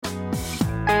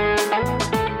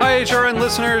HRN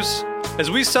listeners.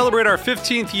 As we celebrate our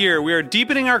 15th year, we are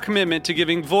deepening our commitment to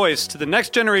giving voice to the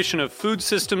next generation of food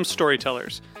systems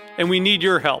storytellers, and we need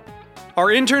your help. Our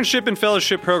internship and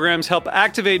fellowship programs help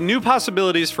activate new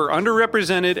possibilities for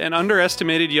underrepresented and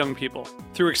underestimated young people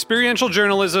through experiential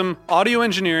journalism, audio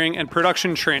engineering, and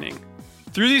production training.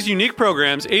 Through these unique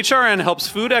programs, HRN helps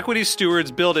food equity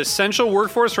stewards build essential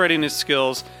workforce readiness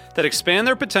skills that expand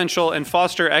their potential and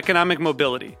foster economic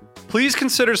mobility. Please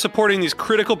consider supporting these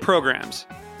critical programs.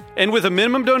 And with a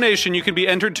minimum donation, you can be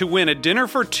entered to win a dinner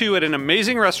for two at an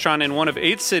amazing restaurant in one of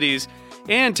 8 cities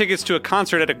and tickets to a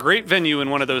concert at a great venue in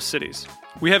one of those cities.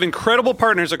 We have incredible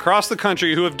partners across the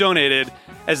country who have donated,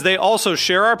 as they also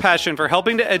share our passion for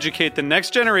helping to educate the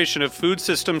next generation of food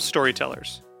systems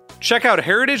storytellers. Check out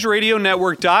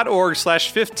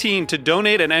heritageradionetwork.org/15 to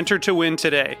donate and enter to win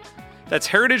today. That's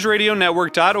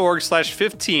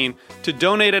heritageradionetwork.org/15 to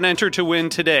donate and enter to win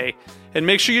today. And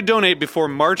make sure you donate before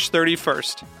March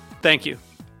 31st. Thank you.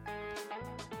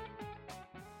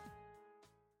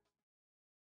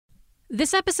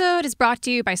 This episode is brought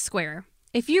to you by Square.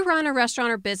 If you run a restaurant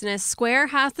or business, Square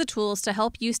has the tools to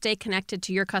help you stay connected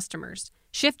to your customers,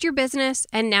 shift your business,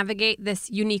 and navigate this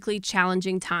uniquely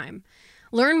challenging time.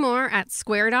 Learn more at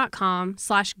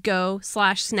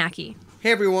square.com/go/snacky.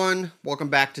 Hey everyone, welcome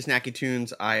back to Snacky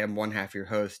Tunes. I am one half your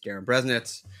host, Darren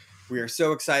Bresnitz. We are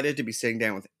so excited to be sitting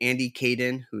down with Andy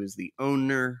Caden, who is the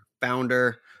owner,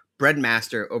 founder, bread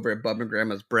master over at Bub and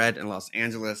Grandma's Bread in Los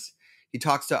Angeles. He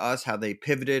talks to us how they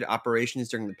pivoted operations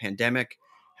during the pandemic,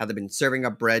 how they've been serving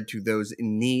up bread to those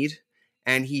in need,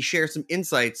 and he shares some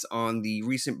insights on the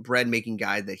recent bread making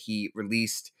guide that he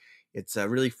released. It's a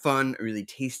really fun, really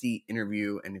tasty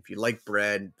interview, and if you like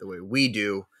bread the way we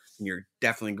do, then you're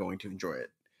definitely going to enjoy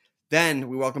it. Then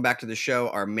we welcome back to the show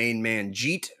our main man,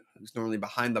 Jeet, who's normally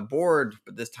behind the board,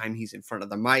 but this time he's in front of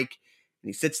the mic, and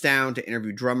he sits down to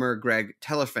interview drummer Greg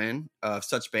Telfeian of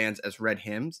such bands as Red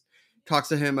Hymns. Talks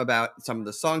to him about some of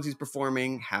the songs he's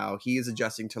performing, how he is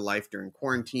adjusting to life during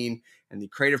quarantine, and the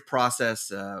creative process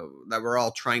that we're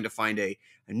all trying to find a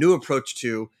new approach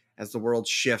to as the world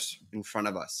shifts in front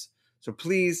of us. So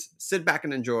please sit back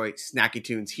and enjoy Snacky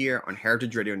Tunes here on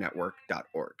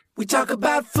heritageradionetwork.org. We talk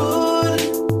about food,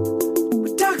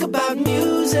 we talk about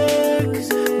music,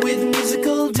 with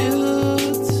musical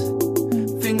dudes,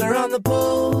 finger on the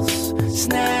pulse,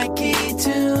 Snacky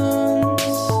Tunes.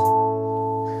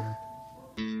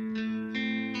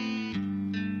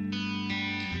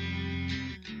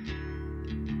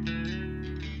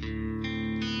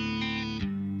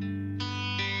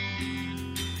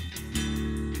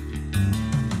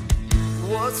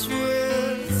 What's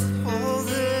with all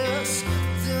this?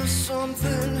 There's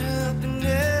something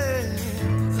happening.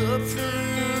 The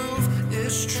proof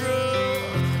is true.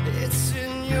 It's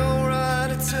in your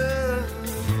attitude.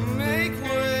 Make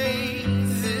way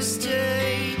this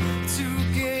day to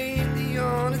gain the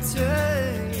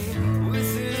unattain.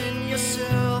 Within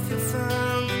yourself you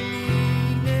found the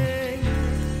meaning.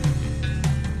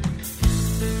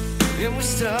 And we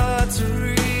start to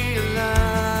realize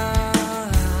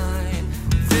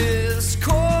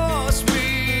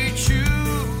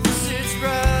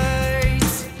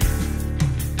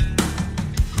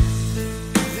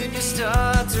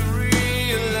start to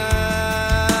realize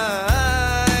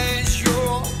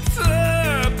your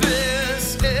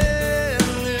purpose in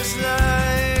this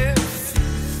life,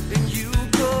 and you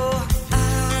go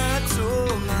out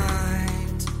of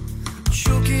mind,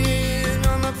 choking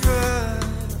on my pride.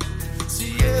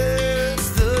 See, it's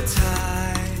the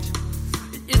time.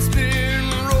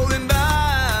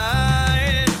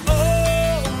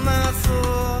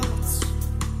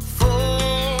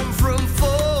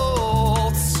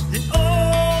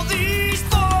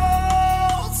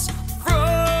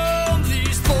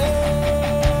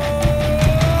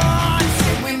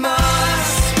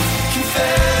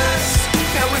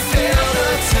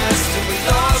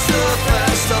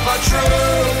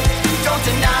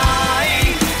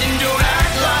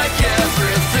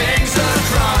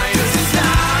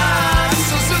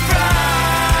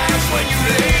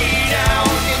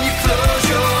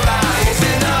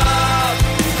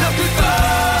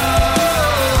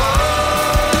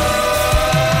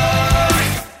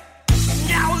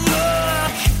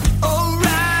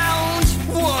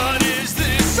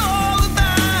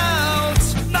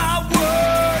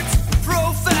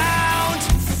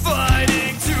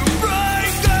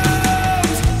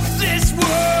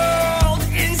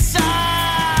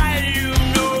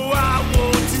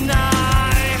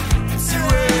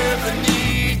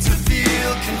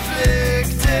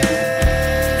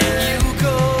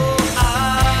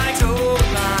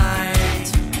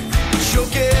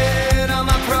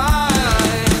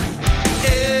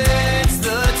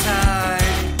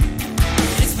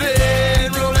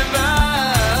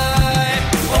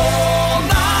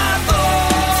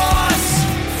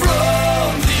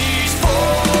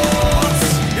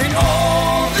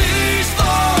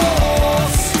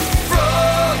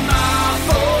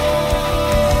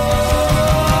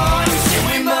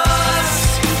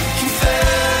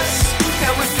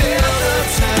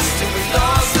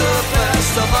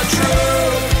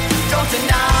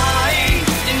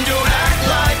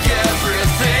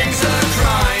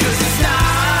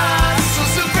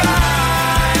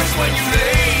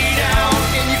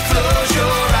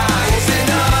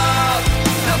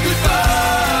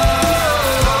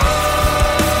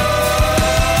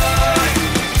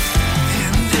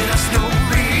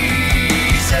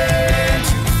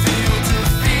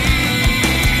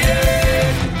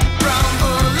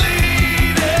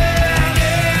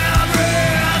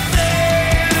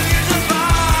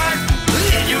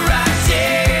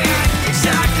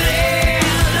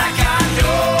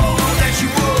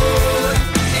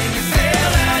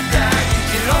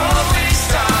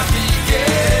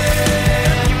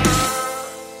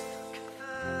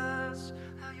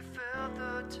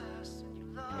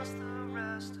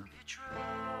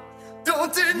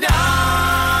 Don't deny.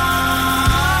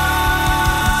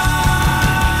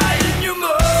 And you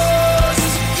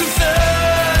must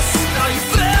confess. Now you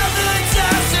failed the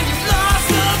test and you've lost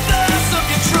the best of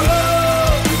your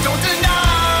truth. Don't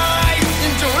deny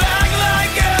and don't act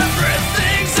like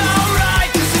everything's alright.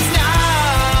 'Cause it's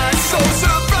not so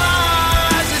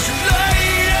surprised as you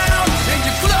lay down and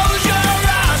you close your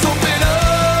eyes. Open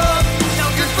up, now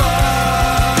goodbye.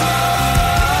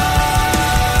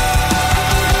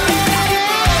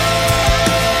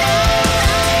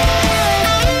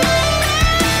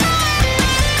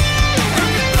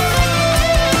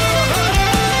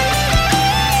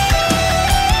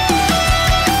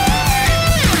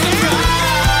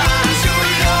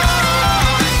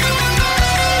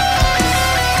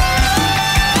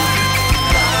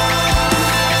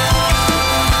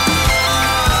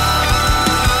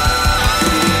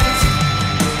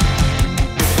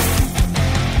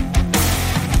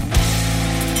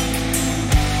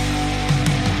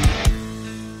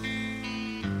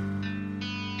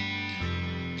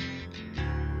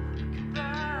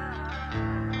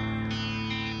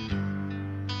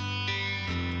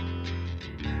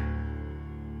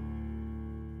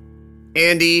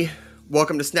 Andy,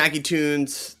 welcome to Snacky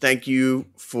Tunes. Thank you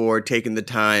for taking the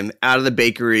time out of the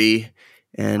bakery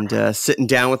and sitting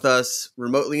down with us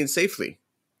remotely and safely.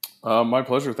 My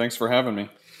pleasure. Thanks for having me.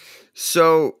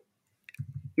 So,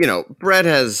 bread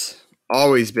has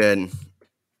always been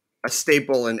a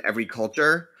staple in every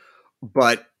culture,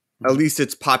 but at least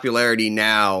its popularity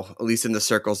now, at least in the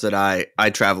circles that I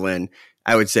travel in,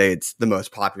 I would say it's the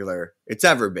most popular it's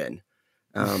ever been.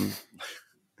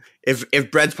 If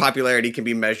bread's popularity can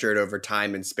be measured over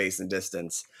time and space and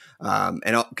distance,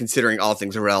 considering all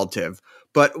things are relative.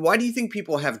 But why do you think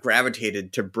people have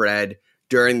gravitated to bread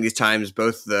during these times,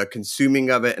 both the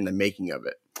consuming of it and the making of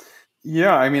it?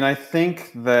 Yeah, I mean, I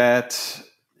think that,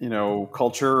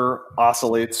 culture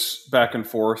oscillates back and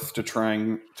forth to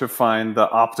trying to find the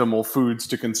optimal foods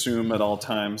to consume at all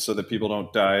times so that people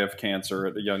don't die of cancer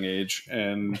at a young age.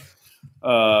 And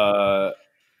I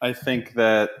think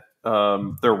that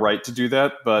they're right to do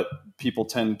that, but people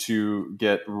tend to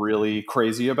get really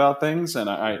crazy about things. And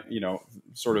I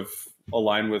sort of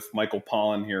align with Michael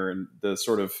Pollan here and the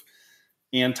sort of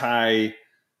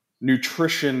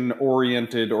anti-nutrition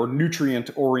oriented or nutrient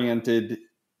oriented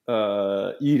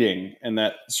eating, and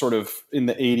that sort of in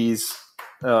the 80s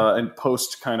and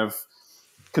post kind of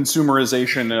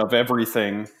consumerization of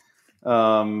everything.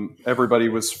 Everybody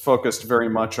was focused very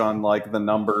much on like the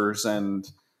numbers and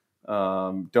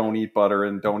don't eat butter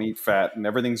and don't eat fat and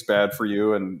everything's bad for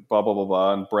you and blah, blah, blah,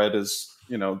 blah. And bread is,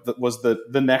 was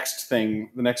the next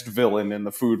thing, the next villain in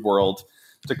the food world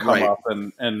to come up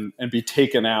and be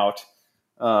taken out.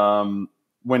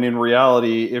 When in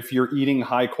reality, if you're eating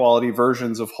high quality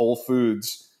versions of whole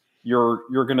foods, you're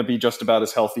going to be just about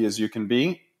as healthy as you can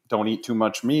be. Don't eat too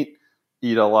much meat,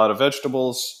 eat a lot of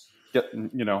vegetables,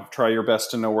 try your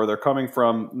best to know where they're coming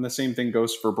from. And the same thing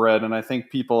goes for bread. And I think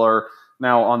people are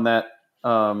now on that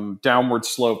downward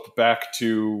slope back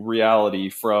to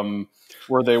reality from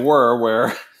where they were,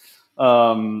 where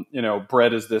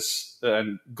bread is this,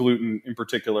 and gluten in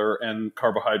particular, and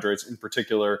carbohydrates in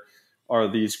particular, are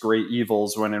these great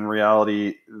evils. When in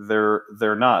reality, they're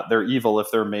not. They're evil if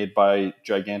they're made by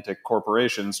gigantic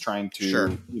corporations trying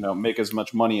to make as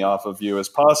much money off of you as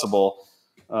possible.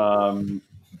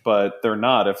 But they're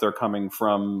not if they're coming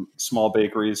from small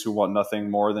bakeries who want nothing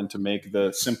more than to make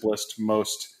the simplest,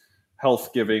 most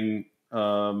health-giving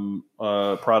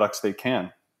products they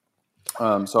can.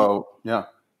 Yeah,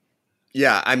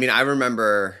 I mean, I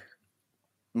remember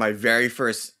my very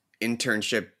first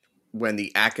internship when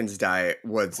the Atkins diet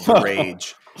was the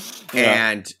rage.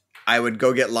 And I would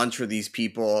go get lunch with these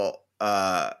people,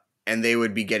 and they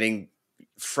would be getting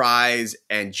fries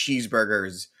and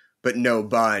cheeseburgers, but no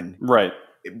bun. Right.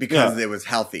 Because it was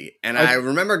healthy. And I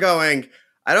remember going,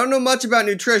 I don't know much about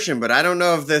nutrition, but I don't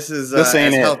know if this is as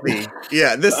healthy.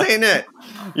 Yeah, this ain't it.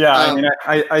 Yeah, I mean,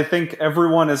 I think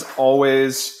everyone is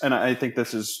always, and I think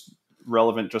this is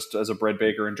relevant just as a bread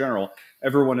baker in general,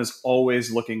 everyone is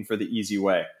always looking for the easy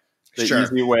way. The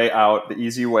easy way out, the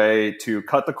easy way to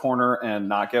cut the corner and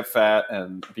not get fat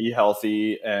and be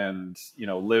healthy and,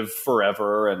 live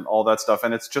forever and all that stuff.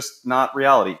 And it's just not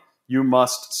reality. You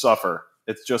must suffer.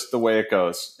 It's just the way it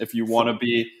goes. If you want to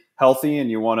be healthy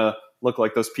and you want to look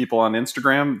like those people on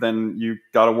Instagram, then you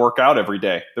got to work out every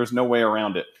day. There's no way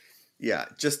around it. Yeah,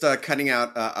 just cutting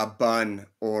out a bun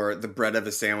or the bread of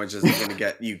a sandwich isn't going to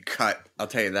get you cut. I'll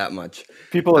tell you that much.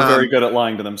 People are very good at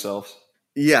lying to themselves.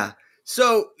 Yeah.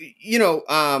 So,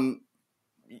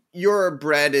 your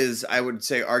bread is, I would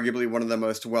say, arguably one of the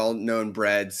most well-known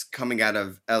breads coming out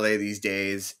of LA these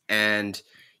days, and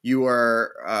you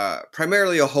are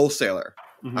primarily a wholesaler.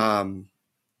 Mhm.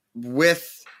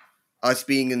 With us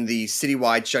being in the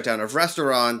citywide shutdown of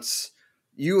restaurants,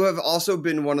 you have also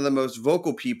been one of the most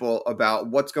vocal people about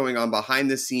what's going on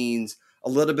behind the scenes, a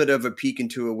little bit of a peek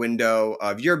into a window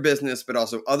of your business, but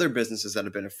also other businesses that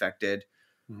have been affected.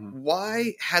 Mhm.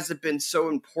 Why has it been so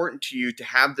important to you to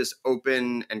have this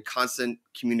open and constant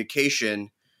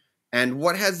communication? And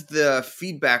what has the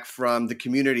feedback from the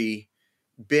community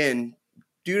been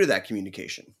due to that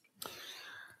communication?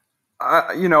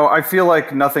 I feel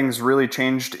like nothing's really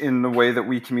changed in the way that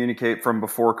we communicate from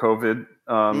before COVID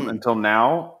Mm, until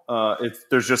now.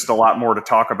 There's just a lot more to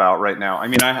talk about right now. I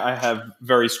mean, I have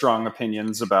very strong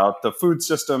opinions about the food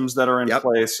systems that are in yep.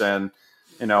 place, and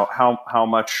how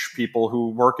much people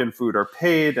who work in food are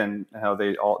paid, and how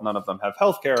none of them have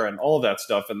healthcare and all of that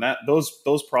stuff. And that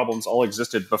those problems all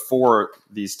existed before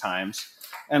these times.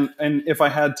 And if I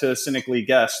had to cynically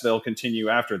guess, they'll continue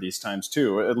after these times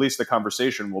too. At least the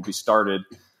conversation will be started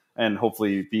and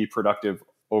hopefully be productive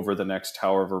over the next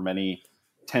however many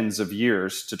tens of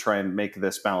years to try and make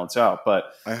this balance out.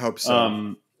 But I hope so.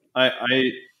 um, I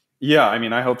yeah, I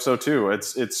mean, I hope so too.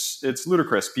 It's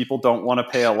ludicrous. People don't want to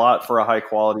pay a lot for a high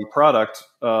quality product,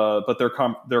 but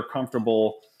they're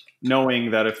comfortable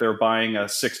knowing that if they're buying a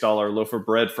 $6 loaf of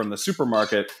bread from the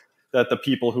supermarket, that the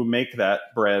people who make that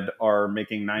bread are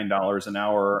making $9 an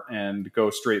hour and go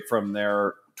straight from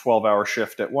their 12-hour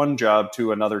shift at one job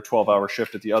to another 12-hour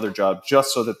shift at the other job,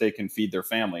 just so that they can feed their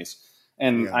families.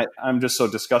 And Yeah. I'm just so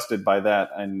disgusted by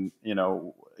that. And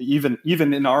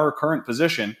even in our current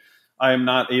position, I am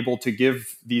not able to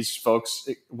give these folks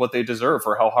what they deserve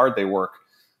for how hard they work.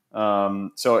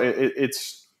 So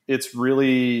it's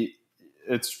really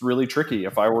tricky.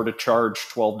 If I were to charge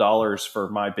 $12 for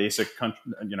my basic,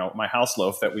 my house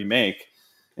loaf that we make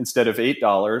instead of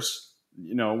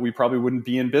 $8, we probably wouldn't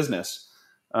be in business.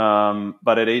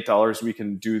 But at $8, we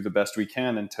can do the best we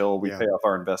can until we Yeah. pay off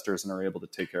our investors and are able to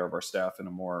take care of our staff in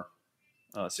a more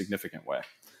significant way.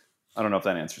 I don't know if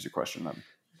that answers your question.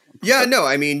 Yeah, no,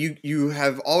 I mean, you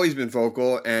have always been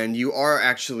vocal, and you are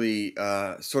actually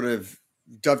sort of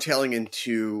dovetailing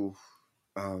into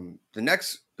the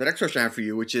next question I have for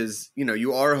you, which is,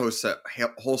 you are a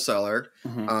wholesaler,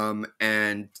 Mhm.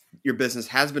 and your business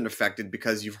has been affected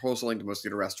because you're wholesaling to mostly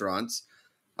to restaurants.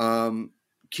 Um,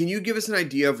 can you give us an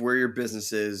idea of where your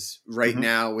business is right Mhm.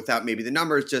 now, without maybe the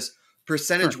numbers, just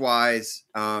percentage Sure. wise?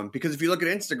 Because if you look at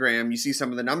Instagram, you see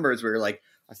some of the numbers where you're like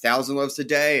 1,000 loaves a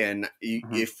day, and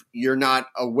Mhm. if you're not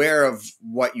aware of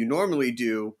what you normally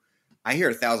do, I hear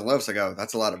 1,000 loaves, I go,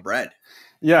 that's a lot of bread.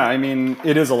 Yeah, I mean,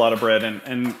 it is a lot of bread,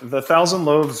 and the thousand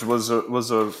loaves was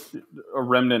a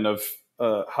remnant of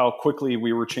how quickly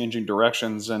we were changing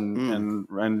directions and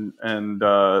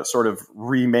Mm, sort of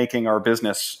remaking our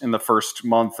business in the first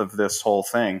month of this whole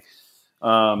thing,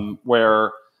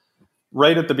 where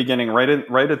right at the beginning, right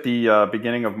at the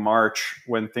beginning of March,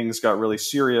 when things got really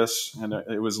serious, and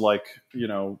it was like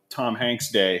Tom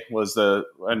Hanks Day was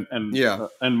yeah.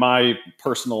 and my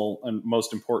personal and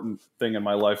most important thing in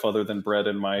my life, other than bread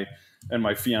and my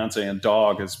fiance and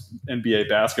dog, is NBA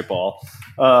basketball,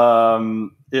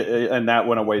 and that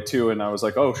went away too. And I was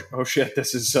like, oh shit,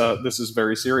 this is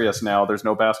very serious now. There's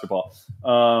no basketball,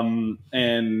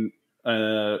 and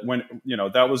when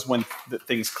that was when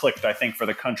things clicked, I think, for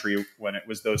the country, when it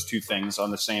was those two things on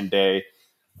the same day.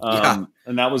 Yeah.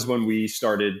 And that was when we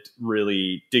started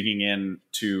really digging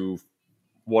into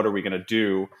what are we going to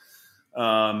do.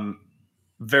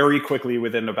 Very quickly,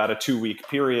 within about a 2-week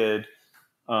period,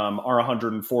 our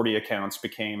 140 accounts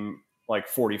became like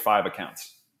 45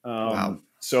 accounts. Wow.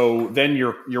 So then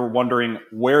you're wondering,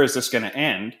 where is this going to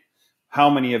end?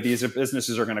 How many of these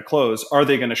businesses are going to close? Are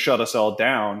they going to shut us all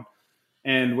down?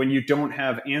 And when you don't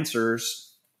have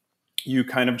answers, you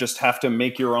kind of just have to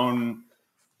make your own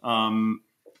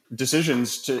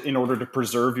decisions in order to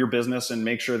preserve your business and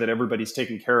make sure that everybody's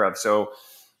taken care of. So,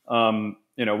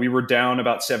 we were down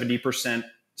about 70%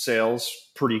 sales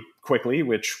pretty quickly,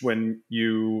 which, when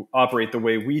you operate the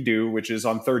way we do, which is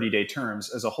on 30-day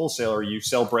terms, as a wholesaler, you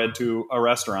sell bread to a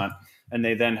restaurant and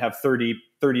they then have 30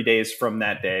 days from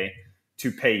that day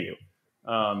to pay you.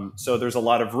 So there's a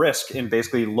lot of risk in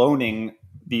basically loaning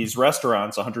these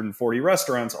restaurants, 140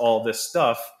 restaurants, all this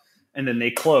stuff, and then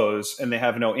they close and they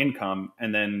have no income,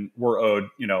 and then we're owed,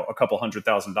 a couple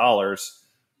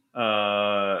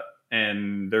 $100,000,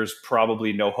 and there's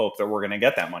probably no hope that we're going to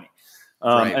get that money.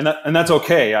 Right. And that's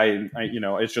okay. I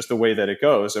it's just the way that it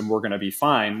goes, and we're going to be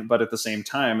fine. But at the same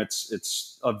time,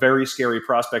 it's a very scary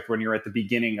prospect when you're at the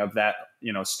beginning of that,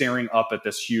 staring up at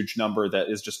this huge number that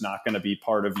is just not going to be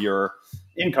part of your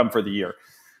income for the year.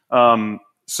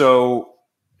 So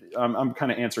I'm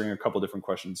kind of answering a couple different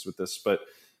questions with this, but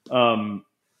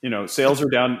sales are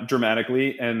down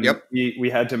dramatically, and Yep.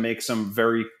 we had to make some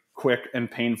very quick and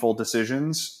painful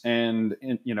decisions. And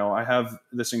I have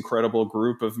this incredible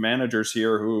group of managers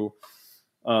here who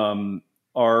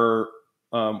are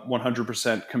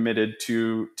 100% committed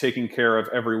to taking care of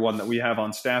everyone that we have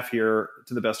on staff here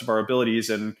to the best of our abilities.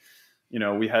 And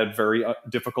we had very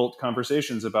difficult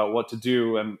conversations about what to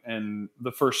do. And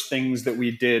the first things that we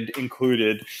did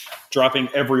included dropping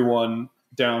everyone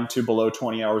down to below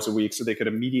 20 hours a week so they could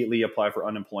immediately apply for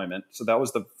unemployment. So that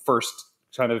was the first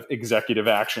kind of executive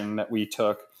action that we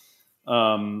took.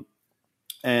 And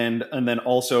then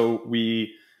also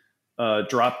we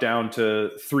dropped down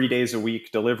to 3 days a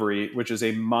week delivery, which is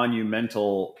a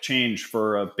monumental change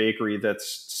for a bakery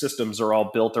that's systems are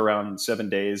all built around 7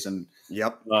 days. And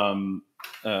Yep.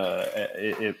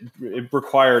 it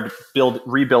required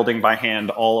rebuilding by hand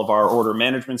all of our order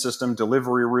management system,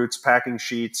 delivery routes, packing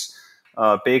sheets,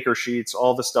 baker sheets,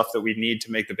 all the stuff that we need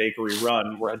to make the bakery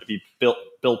run had to be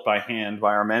built by hand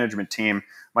by our management team,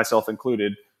 myself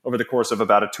included, over the course of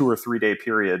about a 2 or 3 day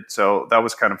period. So that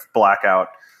was kind of blackout.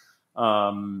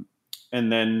 And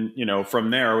then,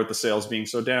 from there, with the sales being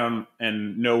so down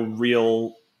and no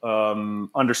real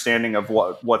understanding of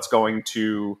what's going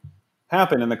to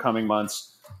happen in the coming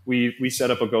months, we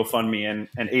set up a GoFundMe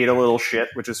and ate a little shit,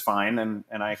 which is fine. And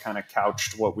I kind of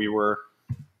couched what we were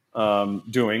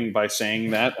doing by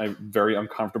saying that I'm very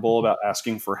uncomfortable about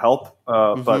asking for help.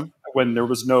 But when there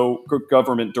was no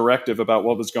government directive about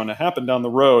what was going to happen down the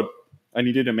road, I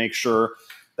needed to make sure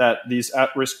that these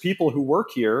at-risk people who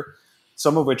work here,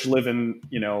 some of which live in,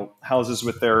 houses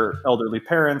with their elderly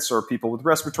parents or people with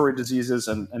respiratory diseases,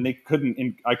 and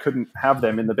I couldn't have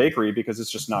them in the bakery because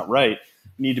it's just not right.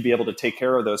 Need to be able to take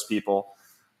care of those people.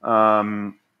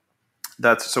 So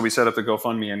we set up the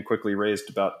GoFundMe and quickly raised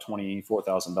about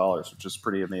 $24,000, which is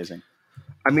pretty amazing.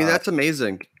 I mean, that's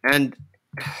amazing. And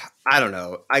I don't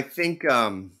know. I think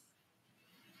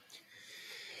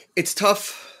it's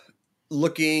tough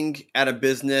looking at a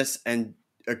business and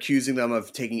accusing them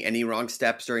of taking any wrong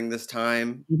steps during this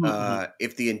time,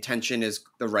 if the intention is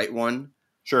the right one.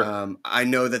 Sure. I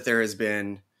know that there has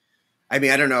been, I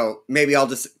don't know, maybe I'll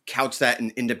just couch that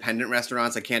in independent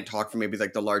restaurants. I can't talk for maybe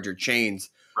like the larger chains.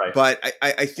 Right. But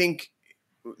I think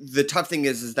the tough thing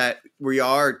is that we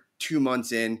are 2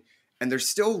 months in and there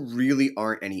still really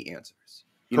aren't any answers.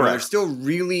 There still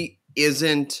really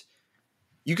isn't.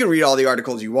 You can read all the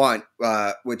articles you want,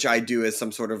 which I do as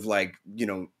some sort of like,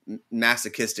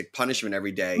 masochistic punishment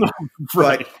every day.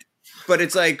 Right. But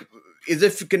it's like, is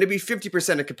it going to be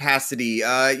 50% of capacity?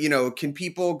 Can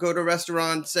people go to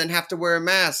restaurants and have to wear a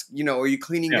mask? Are you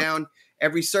cleaning down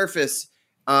every surface?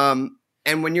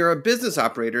 And when you're a business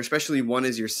operator, especially one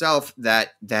as yourself,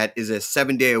 that is a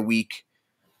 7 day a week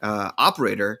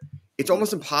operator, it's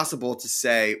almost impossible to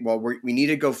say, well, we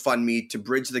need a GoFundMe to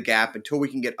bridge the gap until we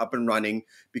can get up and running,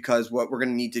 because what we're going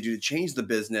to need to do to change the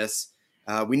business,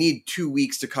 we need 2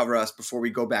 weeks to cover us before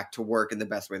we go back to work in the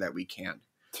best way that we can.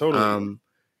 Totally.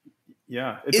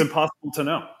 It's impossible to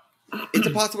know. It's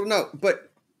impossible to know. But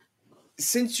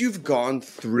since you've gone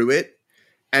through it,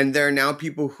 and there are now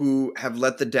people who have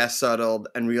let the dust settle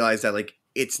and realize that like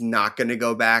it's not going to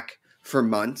go back for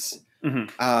months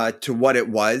to what it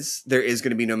was. There is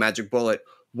going to be no magic bullet.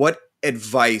 What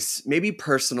advice, maybe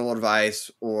personal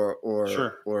advice or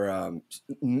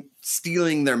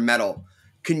stealing their mettle,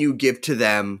 can you give to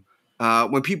them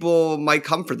when people might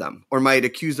come for them or might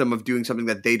accuse them of doing something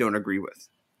that they don't agree with?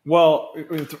 Well,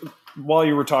 while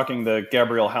you were talking, the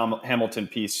Gabrielle Hamilton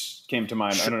piece came to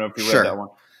mind. I don't know if you read that one.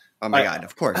 Oh my God,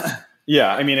 of course.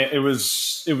 Yeah, I mean, it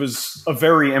was a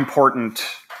very important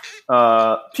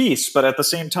piece, but at the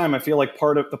same time, I feel like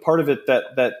part of it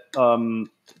that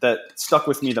stuck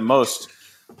with me the most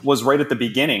was right at the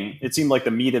beginning. It seemed like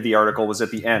the meat of the article was at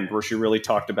the end, where she really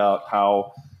talked about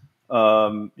how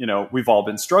we've all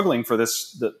been struggling for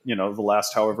this, the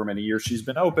last however many years she's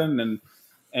been open,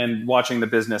 and watching the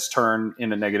business turn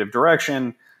in a negative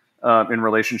direction in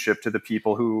relationship to the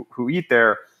people who eat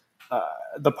there.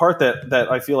 The part that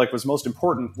I feel like was most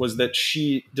important was that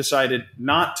she decided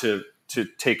not to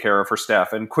take care of her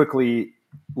staff and quickly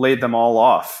laid them all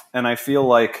off. And I feel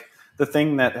like the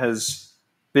thing that has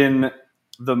been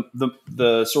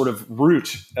the sort of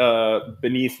root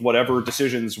beneath whatever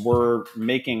decisions we're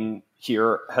making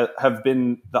here have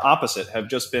been the opposite, have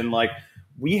just been like,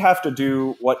 we have to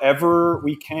do whatever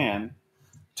we can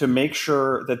to make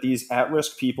sure that these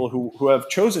at-risk people who have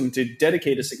chosen to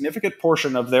dedicate a significant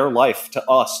portion of their life to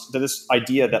us, to this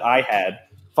idea that I had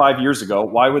 5 years ago,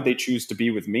 why would they choose to be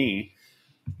with me?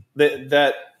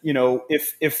 That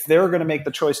if they're going to make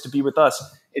the choice to be with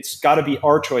us, it's got to be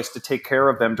our choice to take care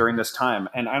of them during this time.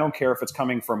 And I don't care if it's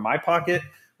coming from my pocket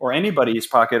or anybody's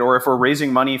pocket, or if we're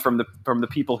raising money from the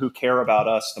people who care about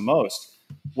us the most.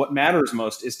 What matters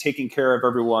most is taking care of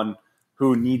everyone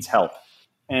who needs help.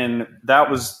 And that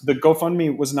was, the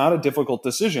GoFundMe was not a difficult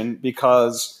decision,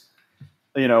 because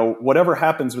whatever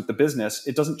happens with the business,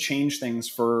 it doesn't change things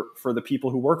for the people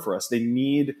who work for us. They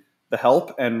need the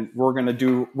help, and we're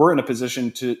in a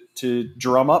position to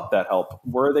drum up that help.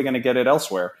 Where are they going to get it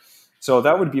elsewhere? So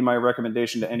that would be my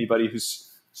recommendation to anybody who's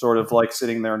sort of like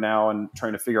sitting there now and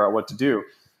trying to figure out what to do.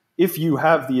 If you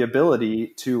have the ability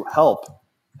to help.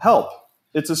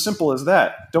 It's as simple as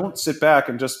that. Don't sit back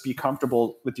and just be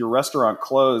comfortable with your restaurant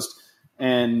closed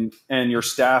and your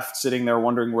staff sitting there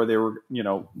wondering where they're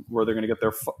going to get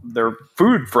their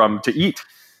food from to eat.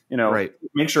 Right.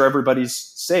 Make sure everybody's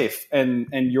safe, and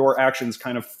your actions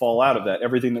kind of fall out of that.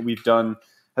 Everything that we've done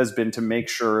has been to make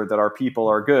sure that our people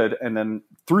are good, and then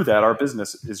through that, our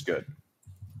business is good.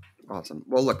 Awesome.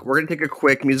 Well, look, we're going to take a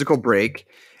quick musical break,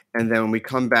 and then when we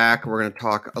come back, we're going to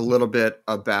talk a little bit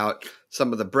about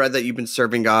some of the bread that you've been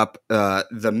serving up,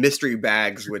 the mystery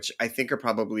bags, which I think are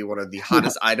probably one of the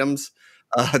hottest items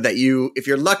that if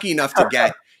you're lucky enough to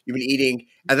get, you've been eating.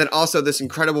 And then also this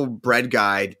incredible bread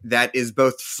guide that is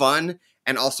both fun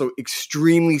and also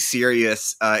extremely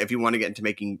serious if you want to get into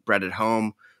making bread at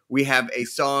home. We have a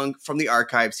song from the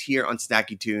archives here on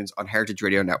Snacky Tunes on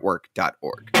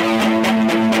heritageradionetwork.org.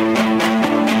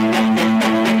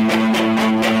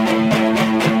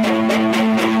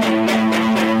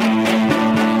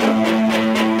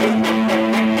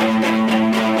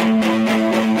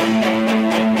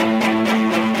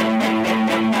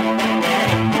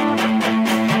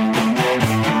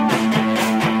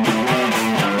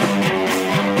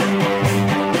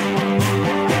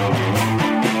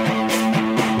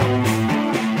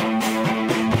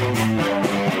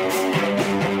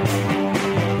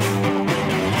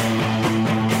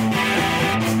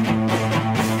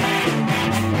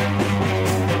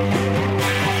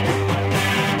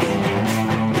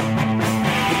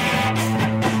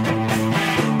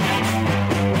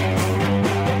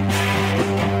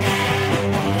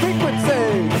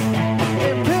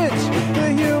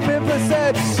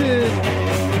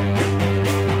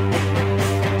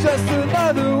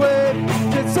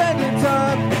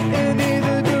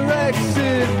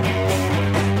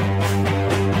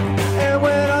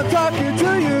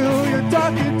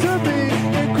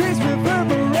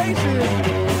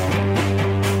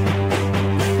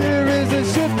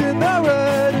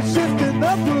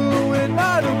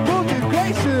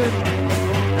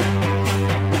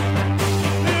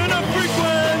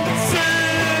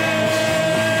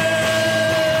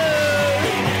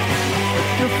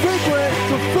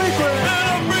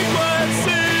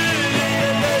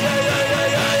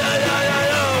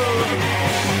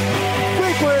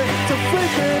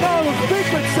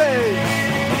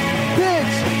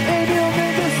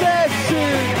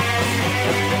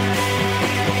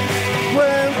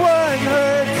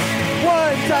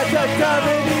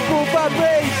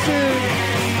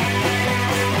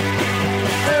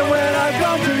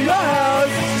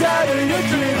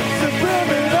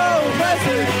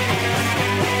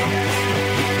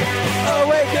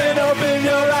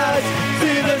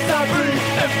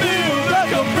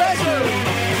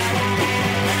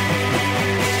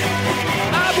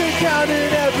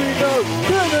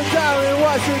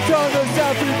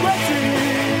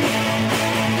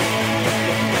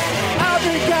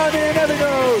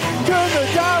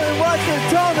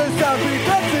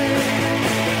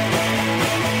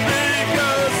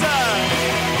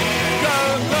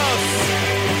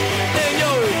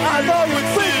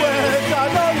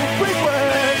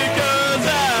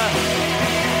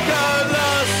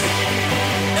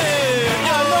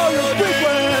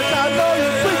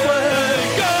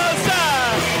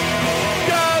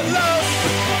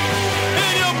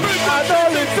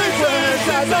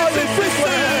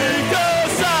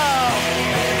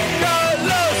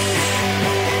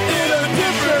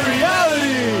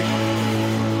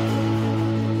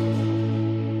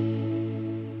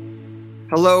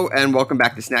 Hello and welcome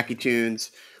back to Snacky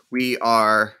Tunes. We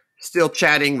are still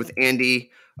chatting with Andy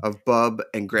of Bub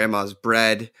and Grandma's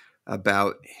Bread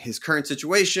about his current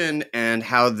situation and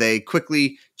how they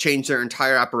quickly changed their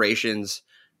entire operations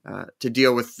to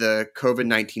deal with the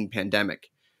COVID-19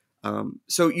 pandemic.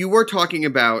 So you were talking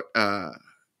about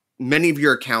many of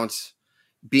your accounts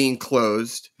being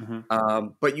closed, Mm-hmm.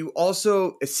 but you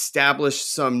also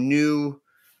established some new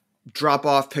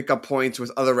drop-off pickup points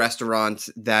with other restaurants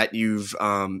that you've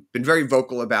been very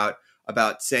vocal about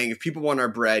saying, if people want our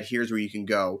bread, here's where you can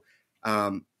go.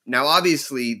 Now,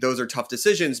 obviously, those are tough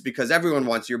decisions because everyone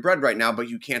wants your bread right now, but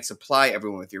you can't supply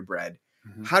everyone with your bread.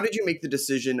 Mm-hmm. How did you make the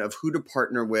decision of who to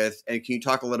partner with, and can you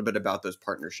talk a little bit about those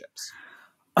partnerships?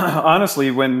 Honestly,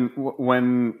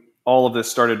 when all of this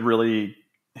started really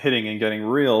hitting and getting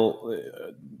real,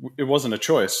 it wasn't a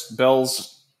choice.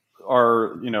 Bell's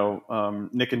are,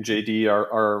 Nick and JD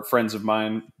are friends of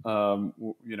mine,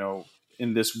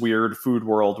 in this weird food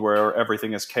world where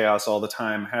everything is chaos all the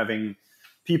time. Having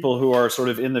people who are sort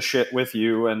of in the shit with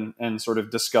you and sort of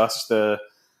discuss the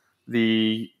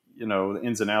the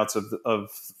ins and outs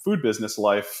of food business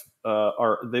life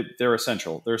they're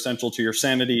essential. They're essential to your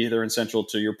sanity. They're essential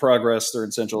to your progress. They're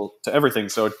essential to everything.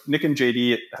 So Nick and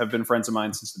JD have been friends of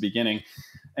mine since the beginning,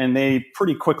 and they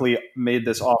pretty quickly made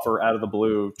this offer out of the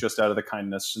blue, just out of the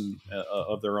kindness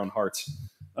of their own hearts.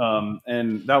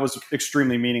 And that was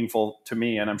extremely meaningful to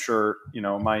me. And I'm sure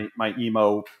my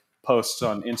emo posts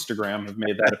on Instagram have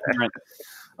made that apparent.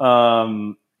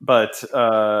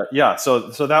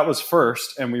 So that was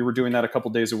first, and we were doing that a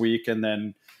couple days a week, and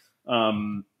then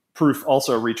Proof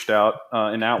also reached out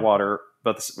in Atwater,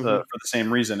 but for the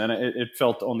same reason, and it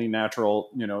felt only natural.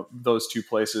 Those two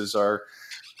places are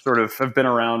sort of have been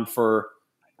around for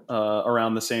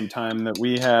around the same time that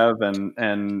we have,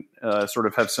 and sort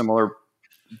of have similar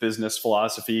business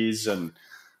philosophies, and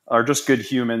are just good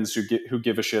humans who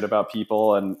give a shit about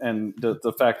people, and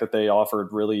the fact that they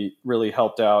offered really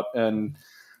helped out. And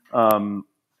so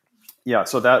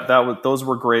those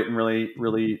were great and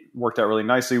really worked out really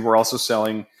nicely. We're also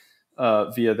selling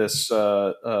via this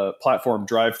platform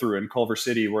drive-through in Culver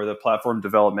City, where the platform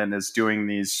development is doing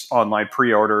these online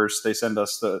pre-orders. They send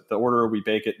us the order, we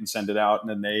bake it and send it out, and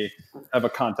then they have a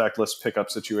contactless pickup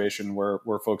situation where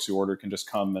folks who order can just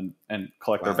come and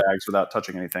collect their bags without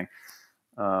touching anything,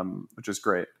 which is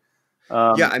great.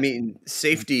 I mean,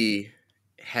 safety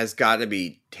has got to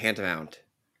be tantamount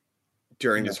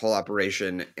during this whole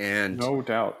operation, and no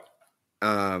doubt.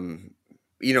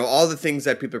 All the things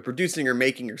that people are producing or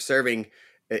making or serving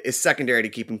is secondary to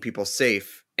keeping people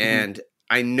safe. And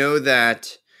I know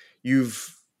that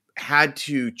you've had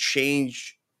to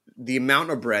change the amount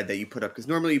of bread that you put up, because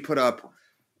normally you put up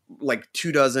like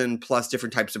 24 plus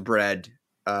different types of bread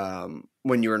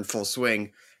when you're in full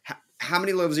swing. How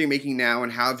many loaves are you making now,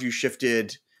 and how have you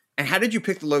shifted, and how did you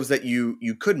pick the loaves that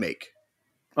you could make?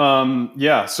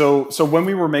 So when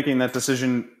we were making that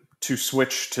decision to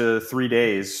switch to 3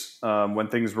 days, when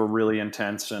things were really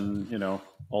intense and,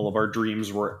 all of our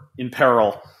dreams were in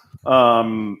peril,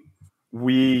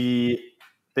 we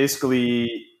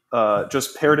basically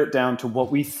just pared it down to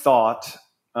what we thought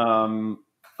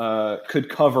could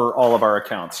cover all of our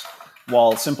accounts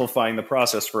while simplifying the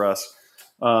process for us.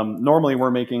 Normally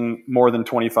we're making more than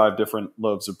 25 different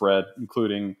loaves of bread,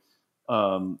 including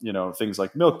things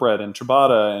like milk bread and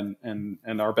ciabatta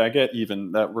and our baguette,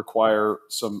 even, that require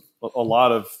a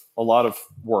lot of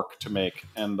work to make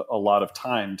and a lot of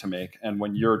time to make. And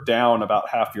when you're down about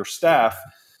half your staff,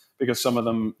 because some of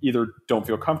them either don't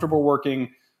feel comfortable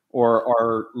working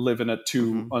or live in a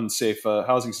too unsafe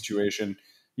housing situation,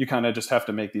 you kind of just have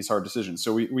to make these hard decisions.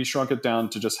 So we shrunk it down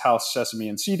to just house, sesame,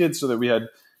 and seeded, so that we had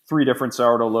 3 different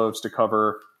sourdough loaves to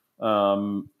cover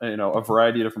a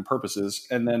variety of different purposes,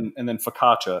 and then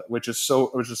focaccia, which is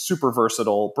super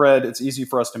versatile bread. It's easy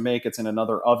for us to make. It's in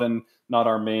another oven, not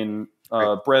our main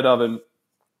bread oven.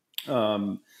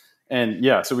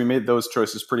 So we made those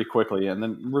choices pretty quickly, and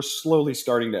then we're slowly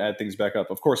starting to add things back up.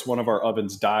 Of course, one of our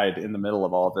ovens died in the middle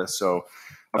of all of this, so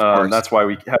that's why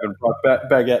we haven't brought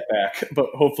baguette back. But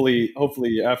hopefully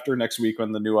after next week,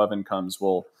 when the new oven comes,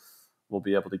 we'll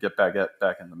be able to get baguette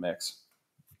back in the mix.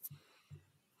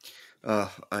 And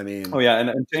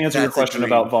to answer your question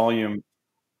about volume,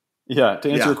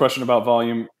 your question about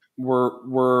volume,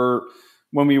 we're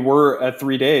when we were at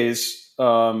 3 days, it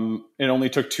only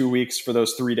took 2 weeks for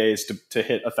those 3 days to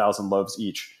hit 1,000 loaves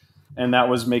each, and that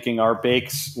was making our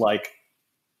bakes like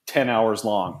 10 hours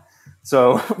long.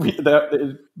 So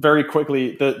that very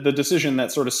quickly, the decision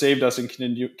that sort of saved us and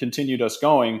continued us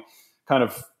going kind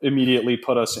of immediately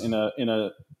put us in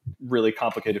a really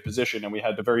complicated position, and we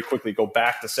had to very quickly go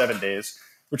back to 7 days,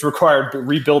 which required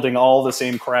rebuilding all the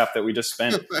same crap that we just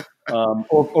spent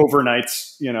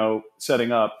overnights,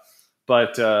 setting up.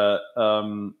 But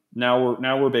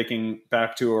now we're baking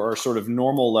back to our sort of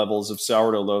normal levels of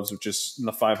sourdough loaves, which is in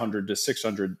the 500 to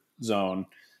 600 zone,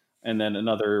 and then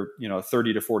another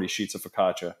 30 to 40 sheets of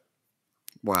focaccia.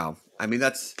 Wow, I mean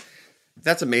that's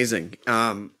That's amazing.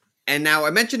 And now I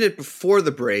mentioned it before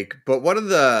the break, but one of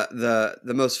the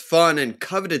most fun and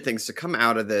coveted things to come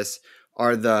out of this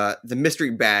are the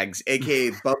mystery bags,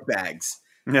 aka bub bags,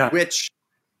 Yeah. which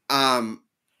um,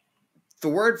 the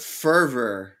word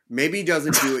fervor maybe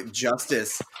doesn't do it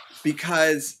justice,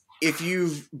 because if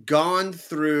you've gone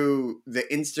through the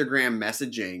Instagram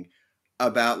messaging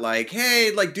about like,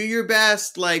 hey, like do your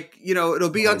best, like, it'll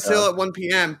be Oh on my sale God. at 1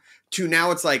 p.m. to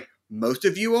now it's like most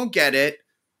of you won't get it.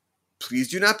 Please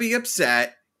do not be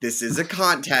upset. This is a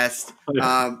contest.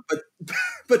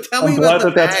 But tell me I'm about glad the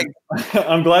that that's. bag.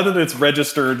 I'm glad that it's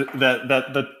registered that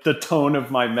the tone of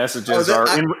my messages Oh,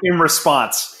 are in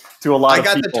response to a lot I of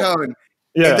got the people. tone.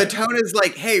 The Yeah, tone is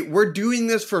like, hey, we're doing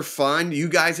this for fun. You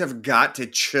guys have got to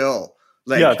chill.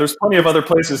 yeah. Like, There's plenty of other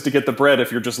places to get the bread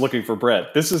if you're just looking for bread.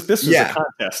 This is a yeah.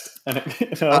 contest, and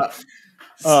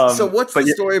Uh, so what's but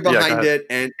the story yeah. Go behind ahead.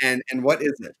 it, and what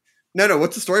is it? No.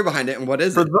 What's the story behind it, and what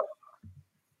is For it? the,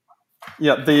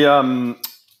 yeah,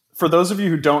 for those of you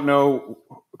who don't know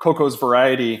Coco's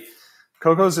Variety,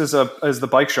 Coco's is the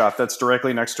bike shop that's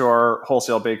directly next to our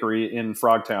wholesale bakery in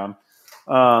Frogtown,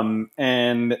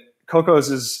 and Coco's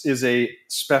is a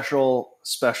special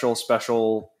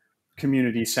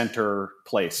community center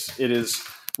place. It is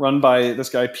run by this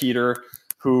guy Peter,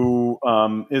 who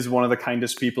is one of the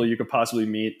kindest people you could possibly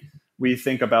meet. We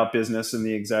think about business in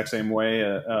the exact same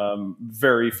way,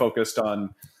 very focused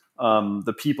on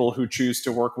the people who choose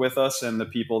to work with us and the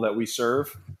people that we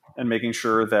serve, and making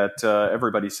sure that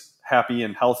everybody's happy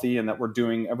and healthy and that we're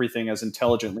doing everything as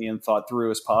intelligently and thought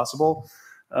through as possible.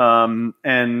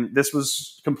 And this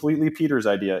was completely Peter's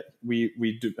idea.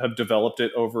 We have developed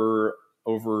it over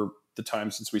the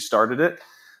time since we started it,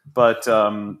 but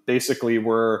basically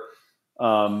we're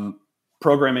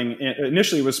programming.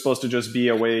 Initially was supposed to just be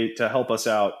a way to help us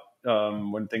out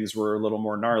when things were a little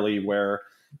more gnarly, where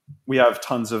we have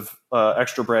tons of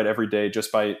extra bread every day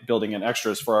just by building in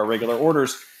extras for our regular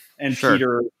orders. And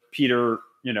Sure. Peter,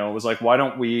 was like, why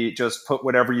don't we just put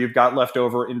whatever you've got left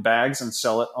over in bags and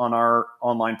sell it on our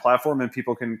online platform, and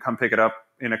people can come pick it up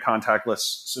in a contactless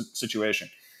situation.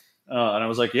 And I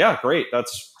was like, yeah, great.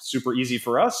 That's super easy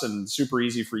for us and super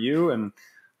easy for you. And,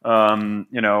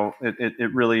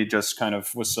 it really just kind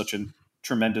of was such a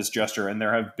tremendous gesture. And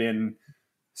there have been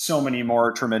so many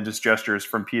more tremendous gestures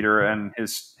from Peter and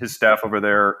his staff over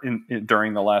there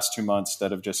during the last 2 months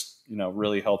that have just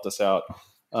really helped us out.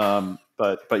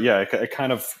 But yeah, it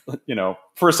kind of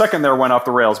for a second there went off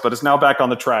the rails, but it's now back on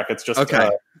the track. It's just Okay.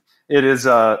 it is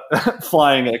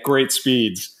flying at great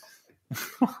speeds.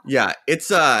 Yeah,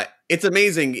 it's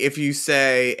amazing if you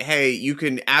say, "Hey, you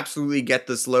can absolutely get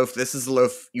this loaf. This is the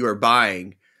loaf you are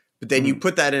buying." But then you Mhm.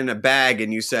 put that in a bag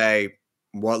and you say,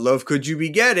 "What loaf could you be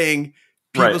getting?"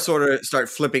 People Right. sort of start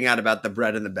flipping out about the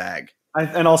bread in the bag.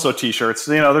 And also t-shirts.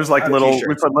 There's like Oh, we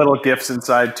t-shirts. put little gifts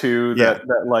inside too Yeah.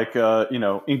 that like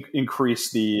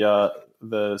increase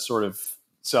the sort of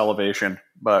salivation.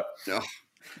 But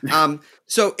Oh.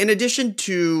 So in addition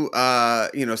to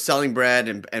selling bread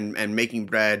and making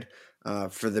bread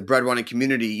for the bread wanting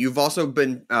community, you've also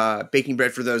been baking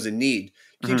bread for those in need.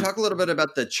 Can you Mhm. talk a little bit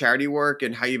about the charity work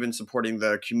and how you've been supporting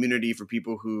the community for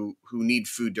people who need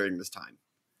food during this time?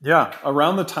 Yeah,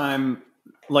 around the time,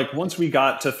 like once we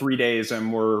got to 3 days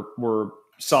and we're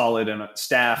solid and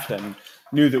staffed and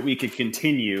knew that we could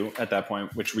continue at that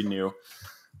point, which we knew.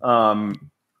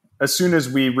 As soon as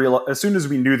we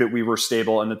knew that we were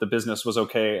stable and that the business was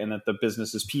okay and that the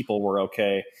business's people were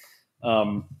okay,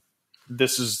 um, there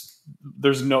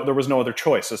was no other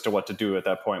choice as to what to do at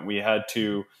that point. We had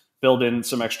to build in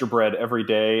some extra bread every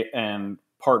day and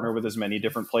partner with as many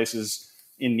different places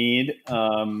in need.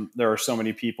 There are so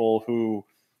many people who,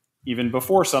 even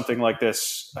before something like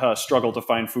this, struggle to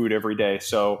find food every day.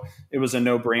 So it was a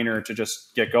no-brainer to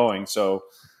just get going. So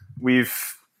we've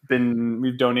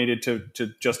donated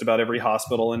to just about every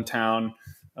hospital in town,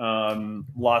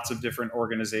 lots of different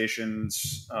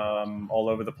organizations all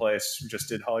over the place. We just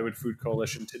did Hollywood Food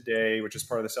Coalition today, which is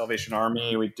part of the Salvation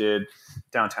Army. We did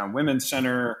Downtown Women's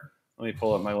Center. Let me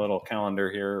pull up my little calendar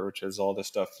here, which has all this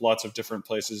stuff. Lots of different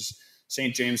places.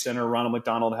 St. James Center, Ronald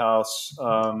McDonald House,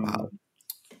 Wow.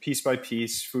 Piece by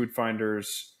Piece, Food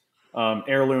Finders,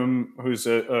 Heirloom, who's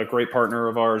a great partner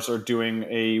of ours, are doing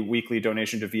a weekly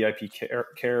donation to VIP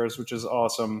Cares, which is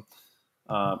awesome.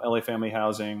 LA Family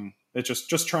Housing. It's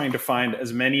just trying to find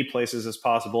as many places as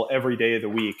possible every day of the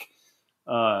week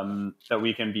that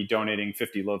we can be donating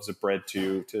 50 loaves of bread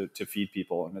to feed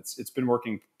people, and it's been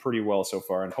working pretty well so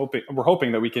far. And we're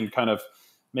hoping that we can kind of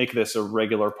make this a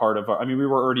regular part of our. I mean, we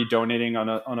were already donating on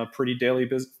a pretty daily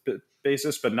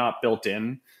basis, but not built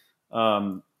in.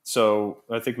 So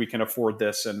I think we can afford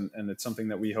this, and it's something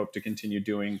that we hope to continue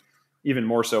doing even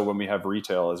more so when we have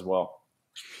retail as well.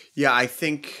 Yeah, I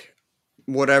think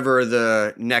whatever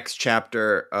the next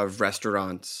chapter of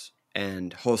restaurants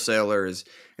and wholesalers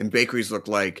and bakeries look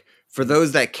like, for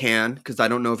those that can, because I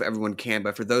don't know if everyone can,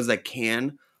 but for those that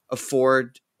can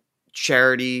afford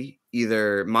charity,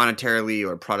 either monetarily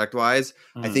or product wise,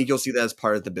 I think you'll see that as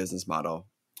part of the business model.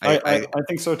 I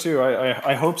think so too.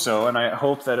 I hope so, and I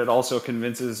hope that it also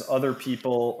convinces other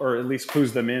people, or at least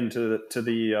clues them into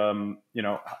the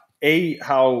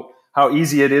how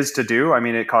easy it is to do. I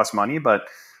mean, it costs money, but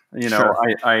Sure.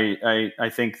 I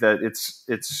think that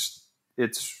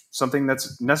it's something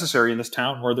that's necessary in this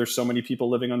town where there's so many people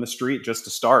living on the street just to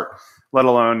start, let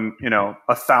alone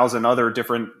 1,000 other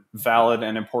different valid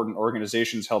and important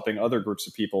organizations helping other groups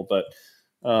of people. But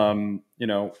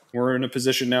we're in a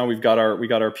position now. We got our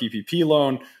PPP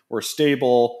loan. We're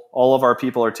stable. All of our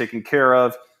people are taken care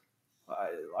of.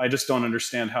 I just don't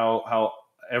understand how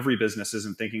every business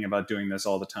isn't thinking about doing this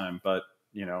all the time. But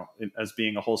as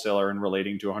being a wholesaler and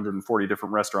relating to 140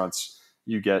 different restaurants,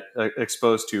 you get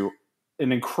exposed to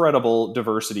an incredible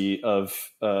diversity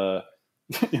of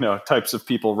types of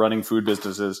people running food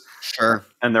businesses. Sure.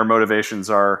 And their motivations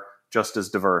are just as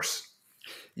diverse.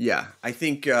 Yeah, I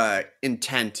think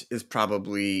intent is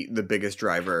probably the biggest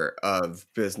driver of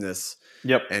business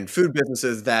and food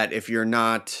businesses. That if you're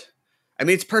not, I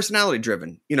mean, it's personality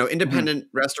driven. Independent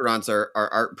restaurants are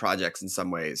art projects in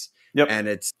some ways. And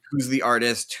it's who's the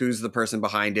artist, who's the person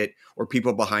behind it, or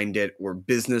people behind it, or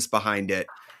business behind it.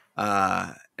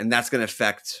 And that's going to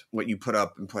affect what you put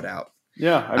up and put out.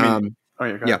 Yeah, I mean, go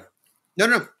ahead.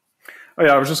 No. Oh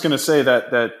yeah, I was just going to say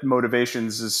that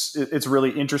motivations it's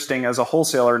really interesting as a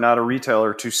wholesaler, not a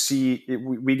retailer, to see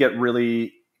we get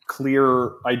really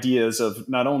clear ideas of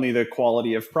not only the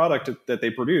quality of product that they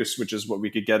produce, which is what we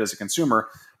could get as a consumer,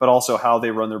 but also how they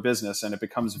run their business. And it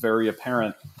becomes very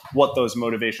apparent what those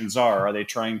motivations are. Are they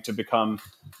trying to become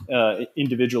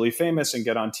individually famous and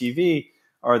get on TV?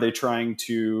 Are they trying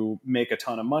to make a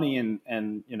ton of money and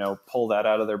pull that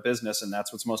out of their business, and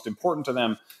that's what's most important to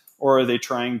them? Or are they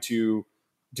trying to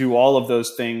do all of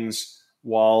those things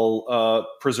while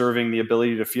preserving the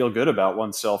ability to feel good about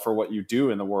oneself or what you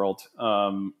do in the world,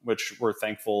 which we're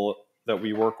thankful that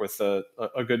we work with a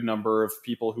good number of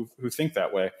people who think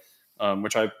that way,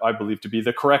 which I believe to be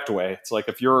the correct way. It's like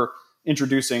if you're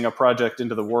introducing a project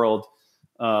into the world,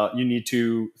 you need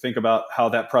to think about how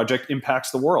that project impacts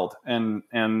the world and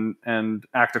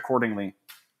act accordingly.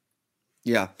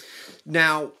 Yeah.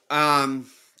 Now,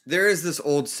 there is this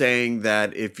old saying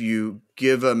that if you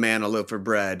give a man a loaf of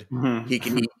bread, he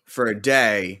can eat for a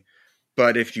day.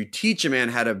 But if you teach a man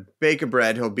how to bake a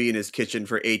bread, he'll be in his kitchen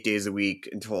for 8 days a week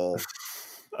until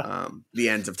the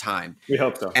ends of time. We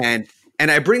hope so. And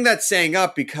I bring that saying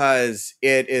up because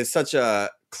it is such a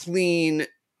clean,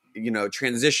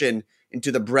 transition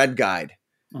into the bread guide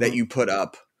that you put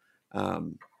up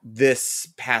this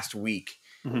past week.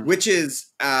 Which is,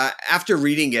 after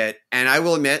reading it, and I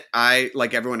will admit, I,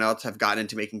 like everyone else, have gotten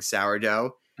into making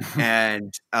sourdough.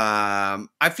 And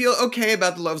I feel okay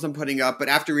about the loaves I'm putting up. But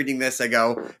after reading this, I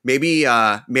go, maybe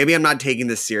I'm not taking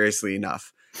this seriously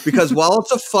enough. Because while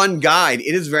it's a fun guide,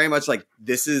 it is very much like,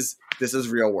 this is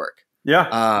real work.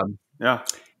 Yeah.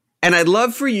 And I'd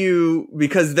love for you,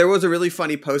 because there was a really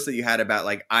funny post that you had about,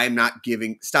 like,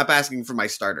 stop asking for my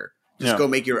starter. Just go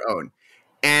make your own.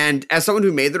 And as someone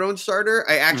who made their own starter,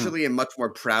 I actually am much more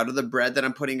proud of the bread that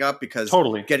I'm pututting up, because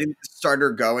getting the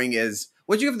starter going is,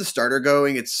 once you have the starter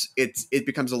going, it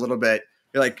becomes a little bit,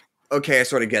 you're like, okay, I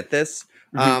sort of get this.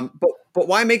 But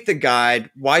why make the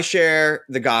guide? Why share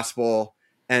the gospel?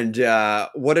 And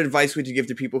what advice would you give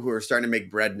to people who are starting to make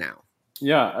bread now?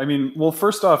 Yeah, I mean, well,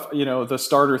 first off, the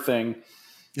starter thing.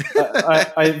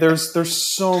 There's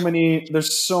so many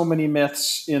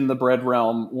myths in the bread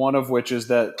realm. One of which is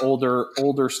that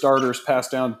older starters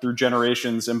passed down through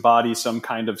generations embody some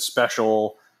kind of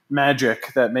special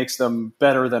magic that makes them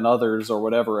better than others or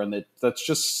whatever, and that's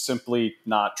just simply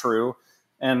not true.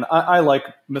 And I like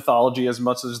mythology as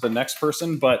much as the next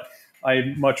person, but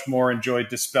I much more enjoy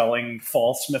dispelling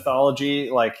false mythology.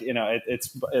 Like,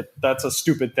 that's a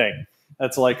stupid thing.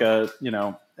 That's like a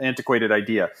antiquated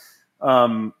idea.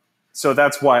 So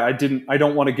that's why I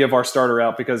don't want to give our starter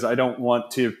out, because I don't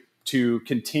want to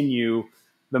continue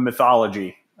the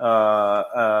mythology.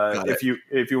 If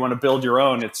you want to build your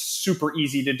own, it's super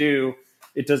easy to do.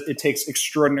 It takes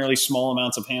extraordinarily small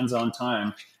amounts of hands-on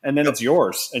time, and then it's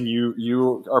yours, and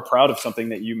you are proud of something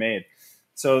that you made.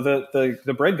 So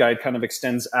the bread guide kind of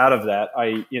extends out of that.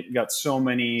 I got so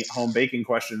many home baking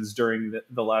questions during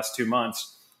the last 2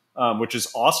 months. which is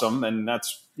awesome. And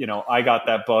that's, I got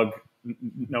that bug,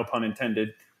 no pun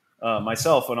intended,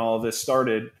 myself when all of this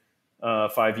started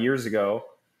 5 years ago.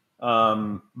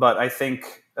 But I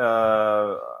think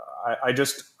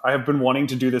I have been wanting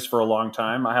to do this for a long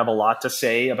time. I have a lot to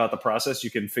say about the process. You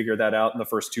can figure that out in the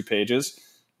first 2 pages.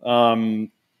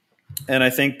 And I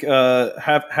think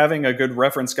having a good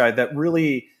reference guide that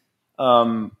really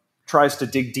tries to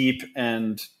dig deep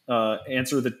and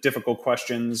answer the difficult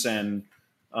questions and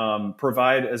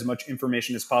provide as much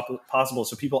information as possible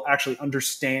so people actually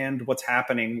understand what's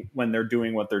happening when they're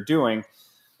doing what they're doing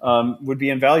would be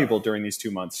invaluable during these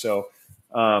 2 months. So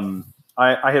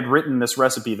I had written this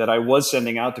recipe that I was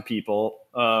sending out to people,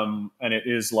 and it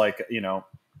is like,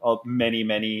 many,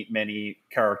 many, many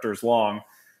characters long.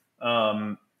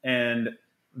 And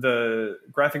the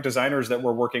graphic designers that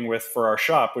we're working with for our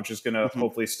shop, which is going to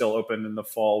hopefully still open in the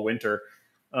fall, winter,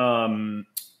 got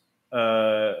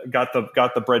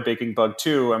the bread baking bug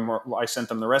too. And I sent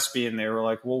them the recipe and they were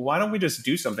like, well, why don't we just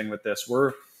do something with this?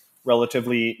 We're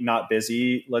relatively not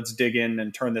busy. Let's dig in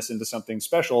and turn this into something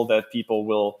special that people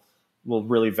will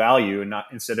really value, and not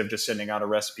instead of just sending out a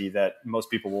recipe that most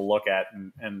people will look at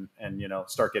and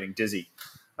start getting dizzy.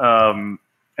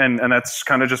 And that's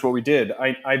kind of just what we did.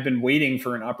 I've been waiting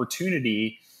for an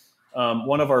opportunity.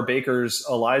 One of our bakers,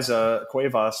 Eliza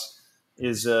Cuevas,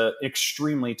 is an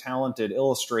extremely talented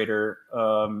illustrator.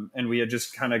 And we had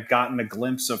just kind of gotten a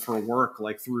glimpse of her work,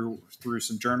 like through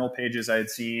some journal pages I had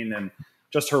seen, and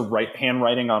just her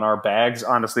handwriting on our bags.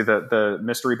 Honestly, the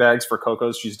mystery bags for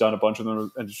Coco's, she's done a bunch of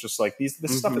them. And it's just like, this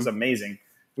stuff is amazing.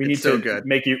 We need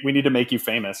to make you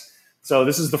famous. So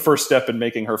this is the first step in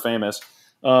making her famous.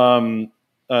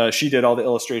 She did all the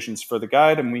illustrations for the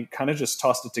guide, and we kind of just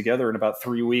tossed it together in about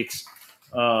 3 weeks.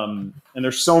 And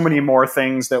there's so many more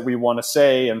things that we want to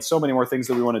say and so many more things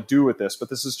that we want to do with this, but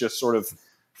this is just sort of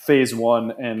phase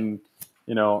 1. And,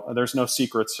 there's no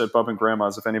secrets at Bub and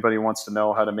Grandma's. If anybody wants to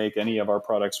know how to make any of our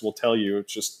products, we'll tell you.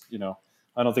 It's just,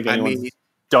 I don't think anyone's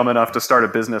dumb enough to start a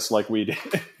business like we did.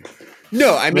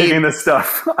 No, I mean, making this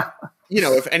stuff.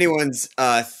 If anyone's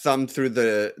thumbed through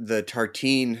the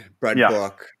Tartine bread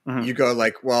book, you go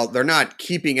like, well, they're not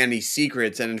keeping any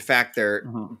secrets. And in fact,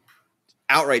 they're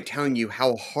outright telling you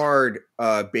how hard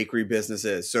bakery business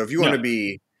is. So if you want to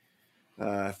be,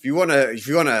 if you want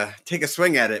to take a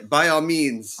swing at it, by all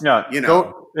means,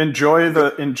 go enjoy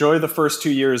the first 2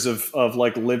 years of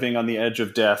like living on the edge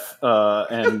of death,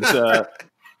 and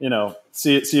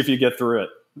see if you get through it.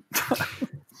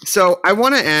 So I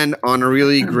want to end on a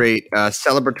really great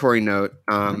celebratory note,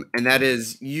 and that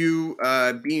is you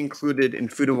being included in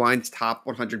Food and Wine's top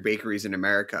 100 bakeries in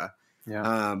America,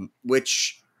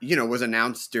 which was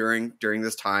announced during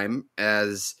this time,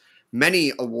 as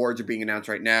many awards are being announced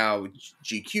right now.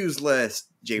 GQ's list,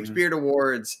 James Beard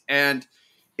Awards, and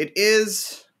it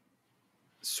is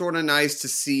sort of nice to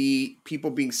see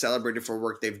people being celebrated for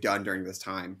work they've done during this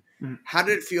time. How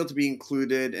did it feel to be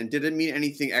included, and did it mean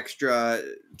anything extra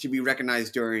to be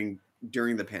recognized during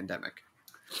the pandemic?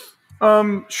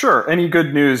 Sure. Any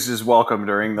good news is welcome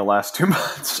during the last 2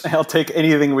 months. I'll take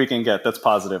anything we can get that's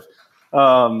positive.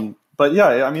 But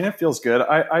yeah, I mean, it feels good.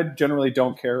 I generally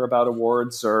don't care about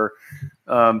awards or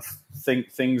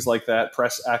things like that,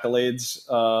 press accolades,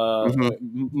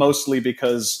 mostly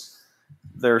because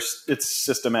it's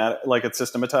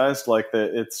systematized, like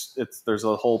there's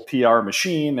a whole PR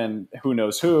machine and who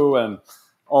knows who and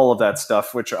all of that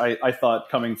stuff, which I thought,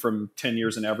 coming from 10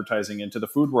 years in advertising into the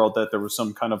food world, that there was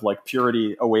some kind of like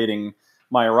purity awaiting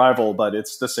my arrival, but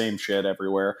it's the same shit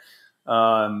everywhere.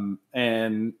 And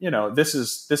this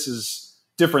is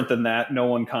different than that. No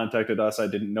one contacted us. I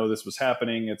didn't know this was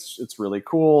happening. It's really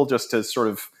cool just to sort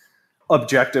of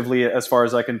objectively, as far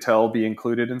as I can tell, be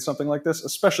included in something like this,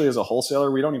 especially as a wholesaler.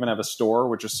 We don't even have a store,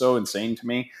 which is so insane to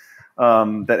me,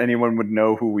 that anyone would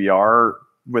know who we are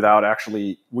without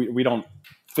actually, we don't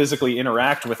physically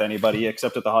interact with anybody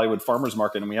except at the Hollywood Farmers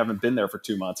Market, and we haven't been there for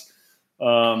 2 months.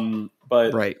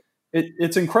 But right.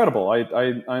 It's incredible.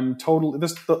 I'm totally,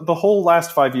 the whole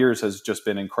last 5 years has just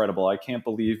been incredible. I can't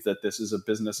believe that this is a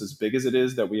business as big as it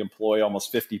is, that we employ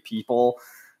almost 50 people,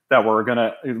 that we're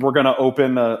gonna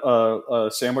open a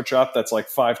sandwich shop that's like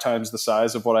 5 times the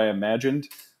size of what I imagined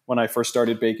when I first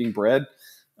started baking bread.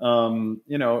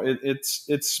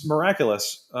 It's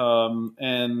miraculous.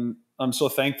 And I'm so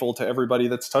thankful to everybody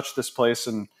that's touched this place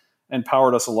and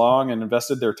powered us along and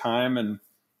invested their time. And,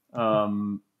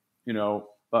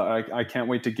 I can't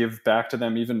wait to give back to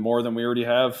them even more than we already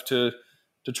have, to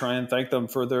try and thank them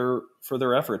for their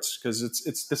efforts. Cause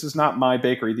this is not my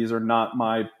bakery. This is not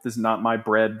my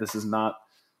bread. This is not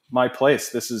my place.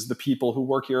 This is the people who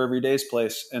work here every day's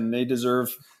place, and they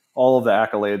deserve all of the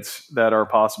accolades that are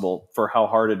possible for how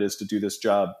hard it is to do this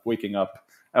job, waking up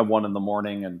at 1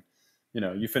 a.m. and,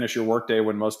 you finish your workday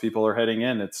when most people are heading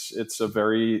in. It's a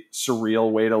very surreal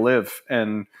way to live.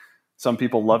 And some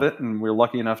people love it. And we're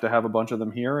lucky enough to have a bunch of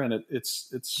them here. And it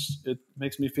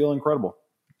makes me feel incredible.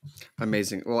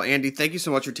 Amazing. Well, Andy, thank you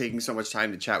so much for taking so much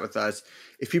time to chat with us.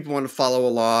 If people want to follow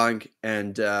along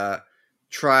and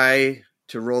try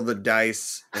to roll the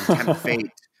dice and tempt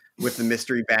fate with the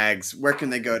mystery bags, where can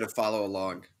they go to follow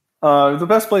along? The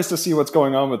best place to see what's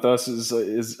going on with us is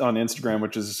on Instagram,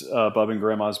 which is Bub and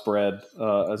Grandma's Bread.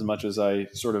 As much as I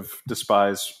sort of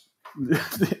despise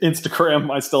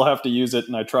Instagram, I still have to use it,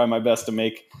 and I try my best to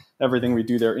make everything we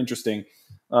do there interesting.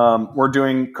 We're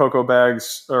doing cocoa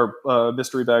bags or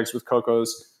mystery bags with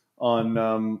cocos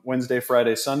on Wednesday,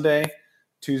 Friday, Sunday.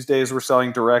 Tuesdays we're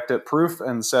selling direct at Proof,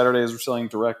 and Saturdays we're selling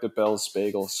direct at Bell's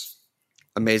Bagels.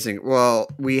 Amazing. Well,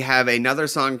 we have another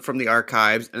song from the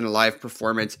archives and a live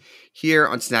performance here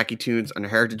on Snacky Tunes on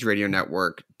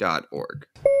heritageradionetwork.org.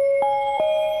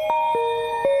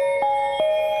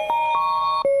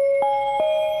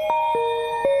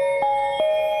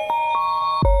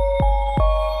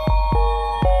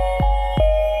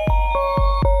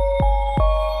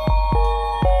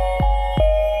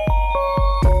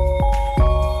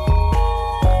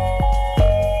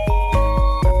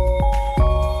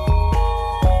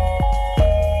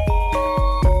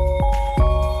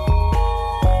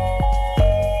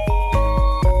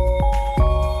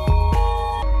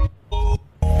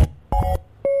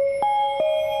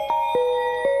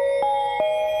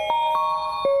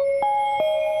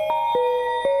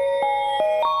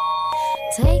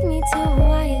 Take me to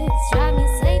Hawaii, strap me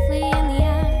safely in the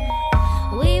air.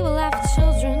 We will laugh at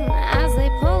children as they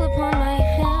pull upon my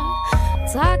hair.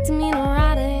 Talk to me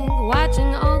neurotic,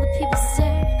 watching all the people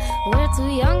stare. We're too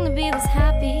young to be this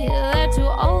happy, they're too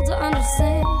old to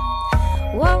understand.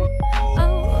 Whoa, oh,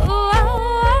 oh,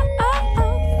 oh, oh,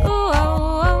 oh,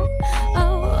 oh, oh,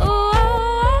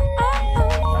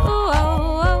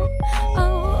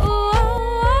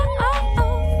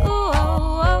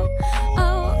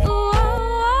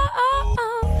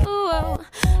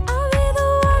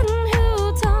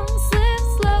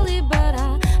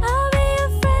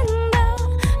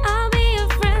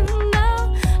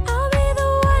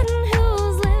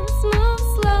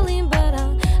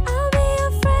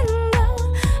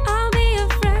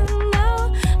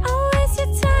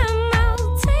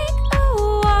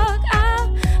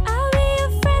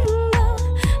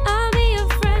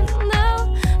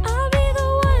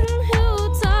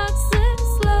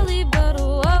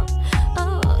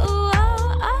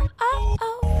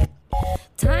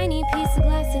 Tiny piece of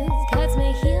glasses, cuts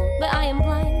may heal, but I am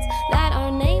blind. That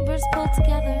our neighbors pull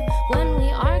together when we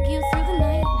argue through the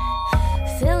night.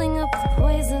 Filling up with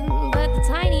poison, but the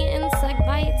tiny insect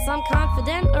bites. I'm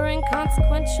confident or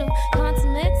inconsequential,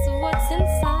 consummates of what's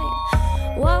inside.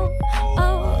 Whoa, oh,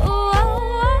 oh, oh,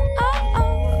 oh, oh, oh,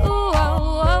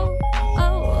 oh, oh,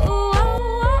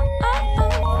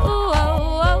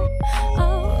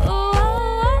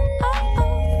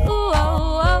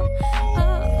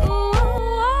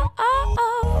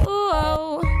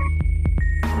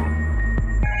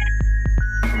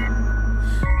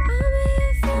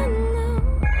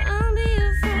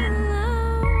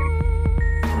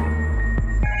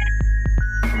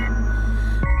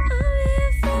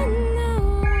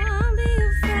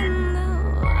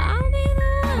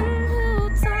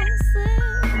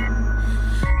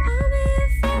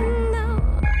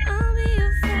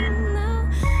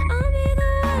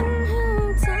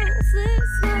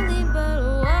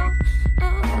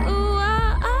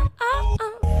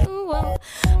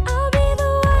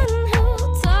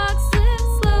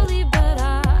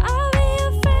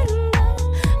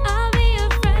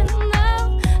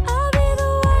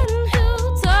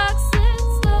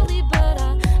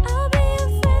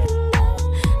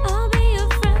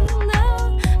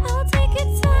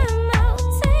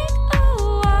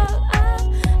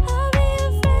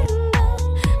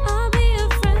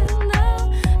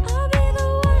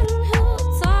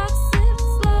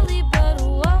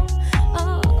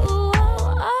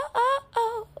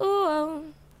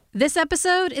 This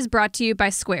episode is brought to you by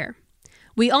Square.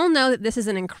 We all know that this is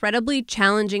an incredibly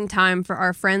challenging time for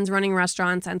our friends running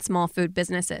restaurants and small food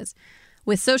businesses.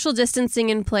 With social distancing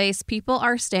in place, people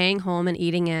are staying home and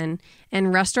eating in,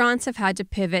 and restaurants have had to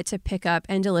pivot to pickup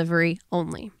and delivery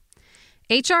only.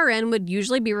 HRN would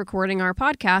usually be recording our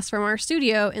podcast from our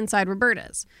studio inside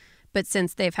Roberta's. But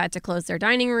since they've had to close their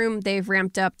dining room, they've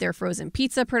ramped up their frozen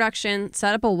pizza production,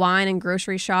 set up a wine and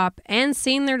grocery shop, and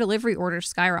seen their delivery orders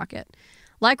skyrocket.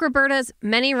 Like Roberta's,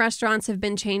 many restaurants have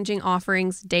been changing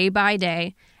offerings day by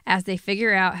day as they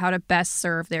figure out how to best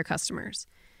serve their customers.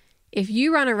 If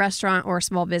you run a restaurant or a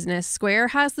small business, Square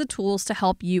has the tools to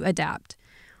help you adapt.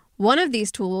 One of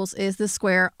these tools is the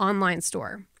Square online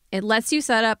store. It lets you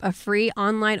set up a free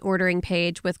online ordering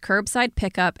page with curbside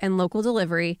pickup and local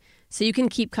delivery so you can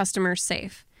keep customers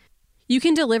safe. You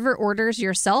can deliver orders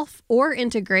yourself or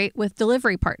integrate with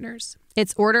delivery partners.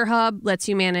 Its Order Hub lets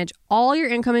you manage all your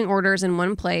incoming orders in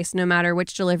one place, no matter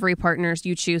which delivery partners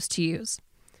you choose to use.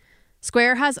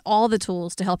 Square has all the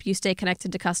tools to help you stay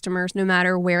connected to customers no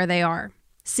matter where they are.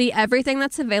 See everything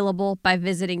that's available by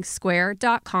visiting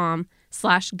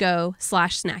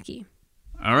square.com/go/snacky.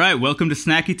 All right, welcome to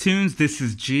Snacky Tunes. This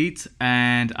is Jeet,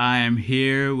 and I am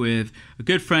here with a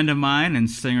good friend of mine and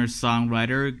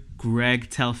singer-songwriter, Greg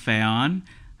Telfeian.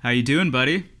 How you doing,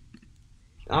 buddy?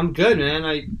 I'm good,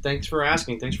 man. Thanks for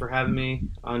asking. Thanks for having me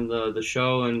on the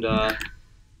show, and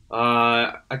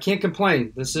I can't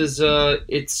complain. This is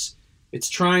it's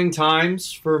trying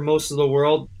times for most of the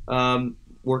world,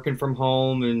 working from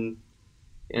home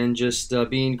and just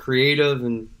being creative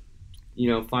and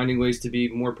finding ways to be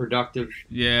more productive.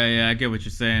 Yeah, I get what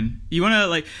you're saying. You want to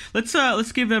let's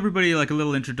give everybody a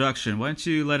little introduction. Why don't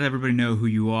you let everybody know who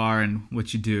you are and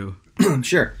what you do?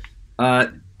 Sure.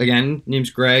 Again, name's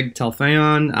Greg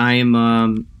Telfeian. I am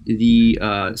I'm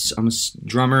a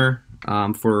drummer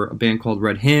for a band called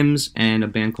Red Hymns and a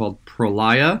band called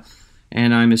Prolaya,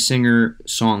 and I'm a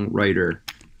singer-songwriter.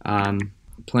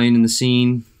 Playing in the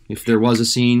scene, if there was a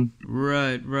scene.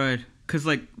 Right. Because,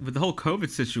 with the whole COVID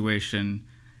situation,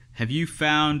 have you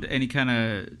found any kind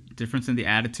of difference in the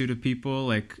attitude of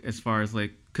people, as far as,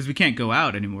 because we can't go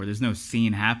out anymore, there's no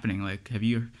scene happening, have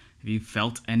you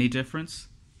felt any difference?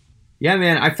 Yeah,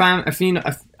 man, I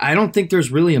don't think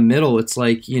there's really a middle. It's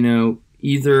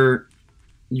either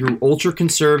you're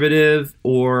ultra-conservative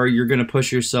or you're going to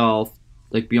push yourself,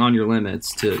 beyond your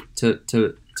limits to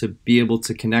be able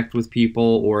to connect with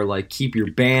people or, keep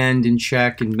your band in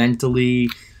check and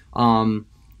mentally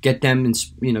get them and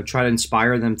try to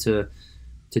inspire them to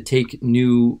take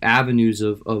new avenues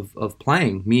of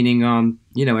playing, meaning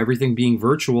everything being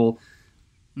virtual.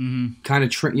 Kind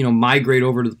of migrate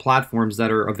over to the platforms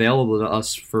that are available to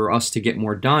us for us to get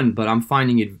more done. But I'm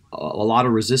finding a lot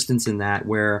of resistance in that,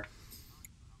 where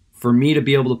for me to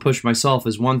be able to push myself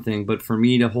is one thing, but for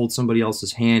me to hold somebody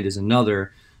else's hand is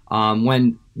another.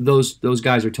 When those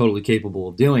guys are totally capable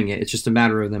of doing it, it's just a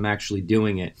matter of them actually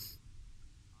doing it.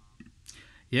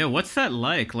 Yeah, what's that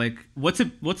like? What's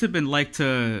it been like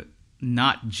to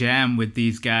not jam with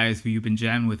these guys who you've been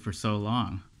jamming with for so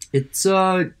long?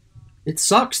 It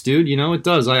sucks, dude. It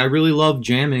does. I really love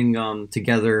jamming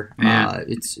together. Yeah.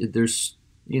 It's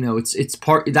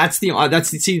part. That's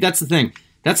the thing.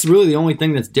 That's really the only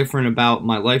thing that's different about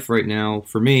my life right now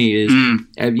for me is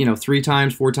 3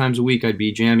 times, 4 times a week I'd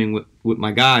be jamming with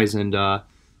my guys, and now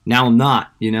I'm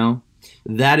not.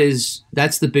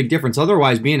 That's the big difference.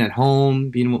 Otherwise, being at home,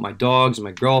 being with my dogs and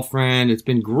my girlfriend, it's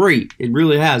been great. It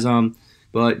really has.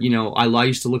 But I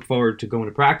used to look forward to going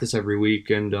to practice every week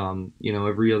and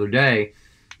every other day.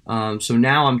 So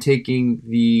now I'm taking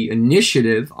the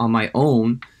initiative on my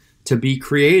own to be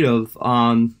creative,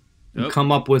 come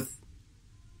up with,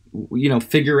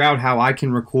 figure out how I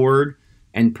can record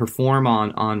and perform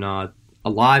on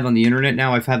live on the internet.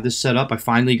 Now I've had this set up. I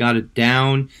finally got it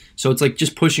down. So it's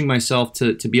just pushing myself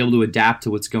to be able to adapt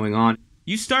to what's going on.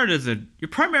 You started you're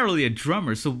primarily a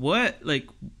drummer. So what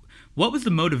was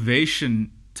the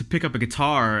motivation to pick up a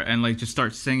guitar and just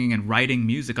start singing and writing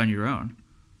music on your own?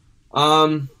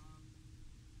 You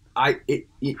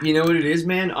know what it is,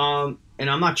 man? And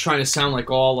I'm not trying to sound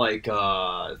all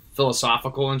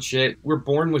philosophical and shit. We're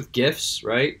born with gifts,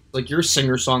 right? You're a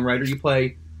singer-songwriter, you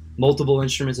play multiple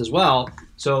instruments as well.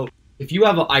 So if you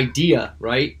have an idea,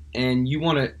 right, and you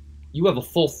have a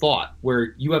full thought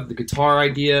where you have the guitar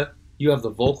idea, you have the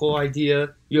vocal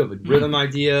idea, you have a rhythm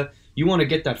idea, you want to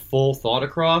get that full thought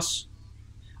across.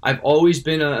 I've always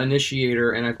been an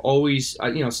initiator, and I've always,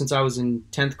 since I was in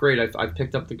 10th grade, I've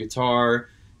picked up the guitar,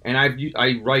 and I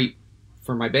write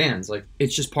for my bands.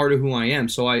 It's just part of who I am.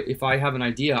 So if I have an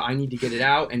idea, I need to get it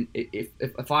out, and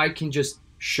if I can just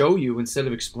show you instead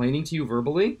of explaining to you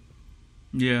verbally,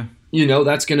 yeah,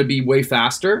 that's going to be way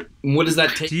faster. And what does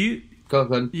that take? Go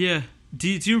ahead. Yeah. Do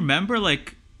you remember,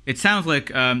 it sounds like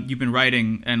you've been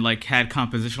writing and had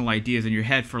compositional ideas in your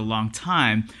head for a long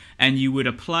time, and you would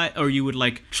apply, or you would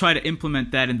try to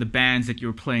implement that in the bands that you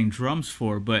were playing drums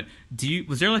for. But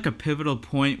was there a pivotal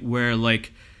point where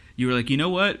you were you know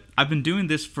what? I've been doing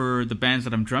this for the bands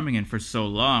that I'm drumming in for so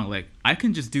long. I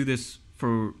can just do this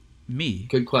for Me?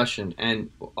 Good question, and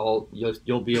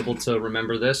you'll be able to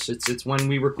remember this. It's when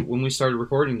we started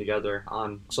recording together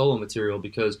on solo material,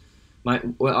 because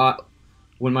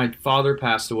when my father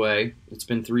passed away, it's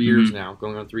been 3 years now,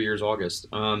 going on 3 years August,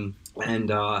 and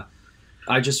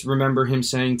I just remember him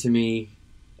saying to me,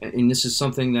 and this is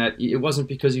something that it wasn't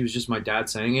because he was just my dad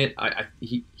saying it.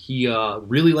 He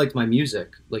really liked my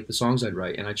music, like the songs I'd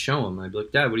write, and I'd show him. I'd be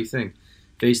like, Dad, what do you think?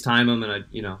 FaceTime him, and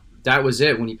that was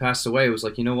it. When he passed away, it was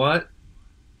like, you know what?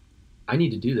 I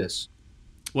need to do this.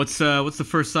 What's the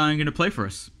first song you're gonna play for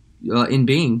us? In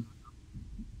Being.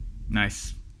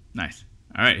 Nice. All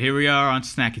right, here we are on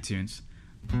Snacky Tunes.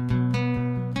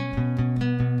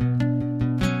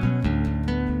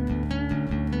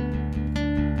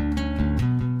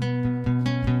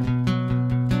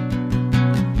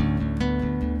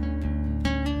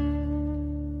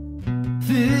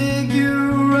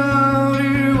 Figure out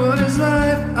here what is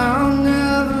life. I'll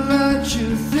never let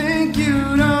you think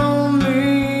you know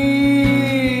me.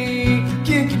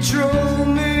 Can't control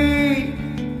me.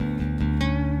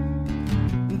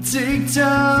 Take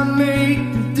time, make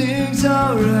things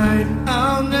alright.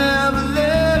 I'll never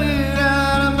let it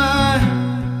out of my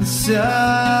sight.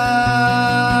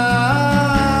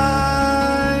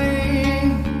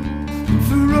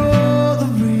 For all the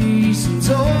reasons,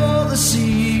 all the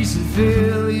seasons,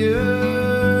 failures,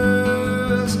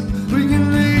 we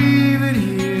can leave it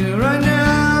here right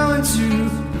now into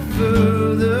the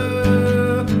further.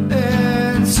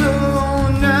 And so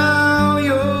now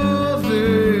your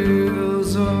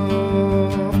veils off.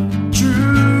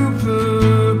 True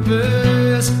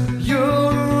purpose,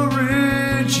 your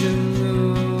original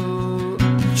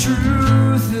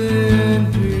truth in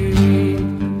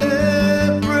pain.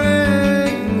 It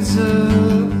brings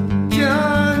up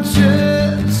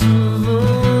conscience of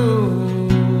all.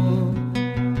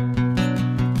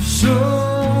 So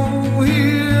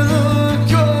hear the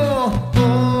call.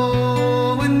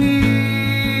 All we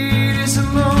need is a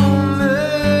moment,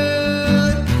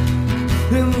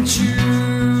 and we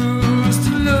choose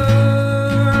to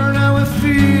learn how we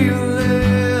feel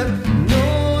it. No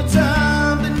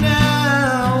time but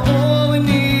now or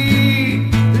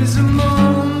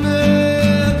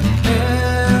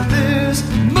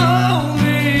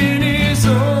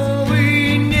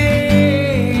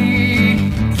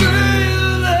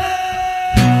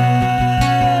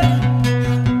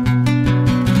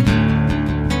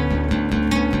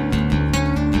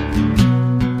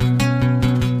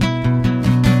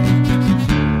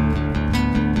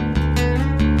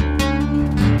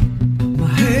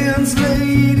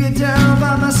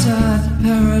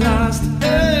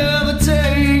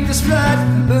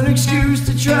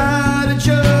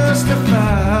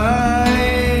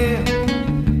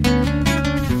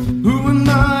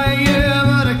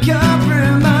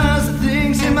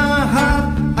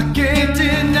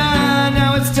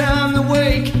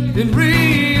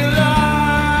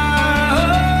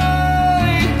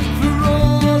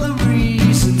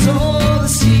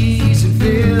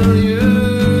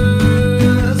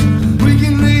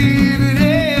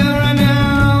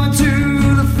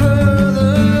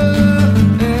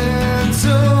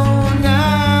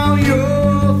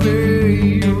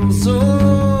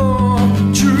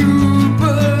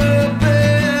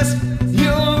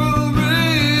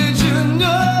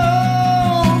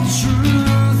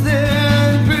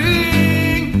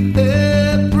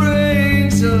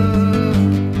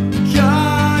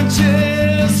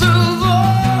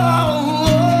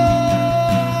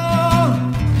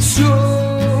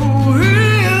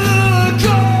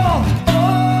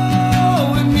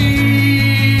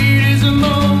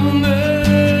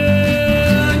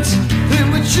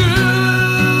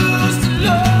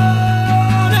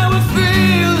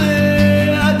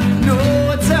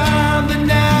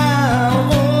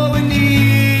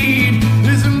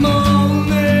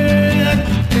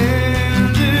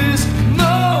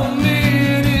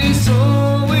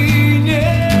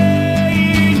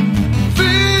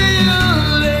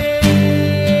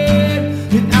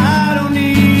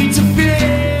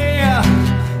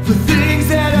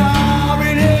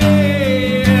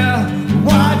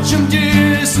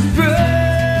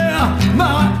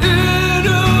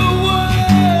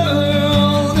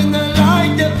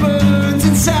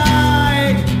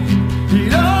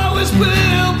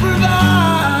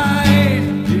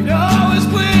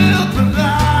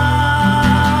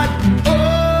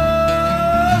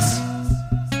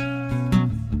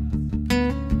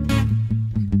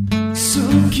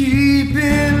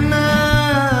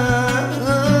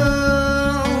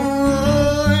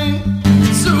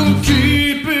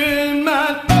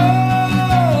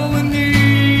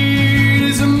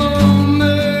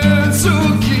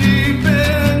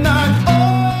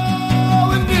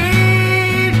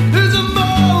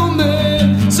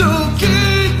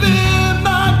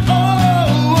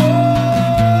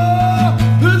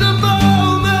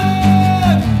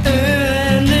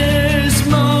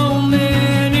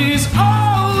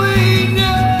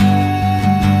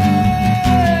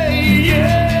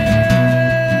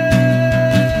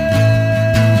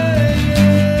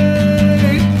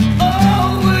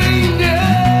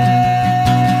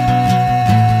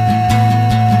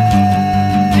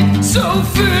So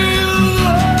feel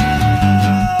love.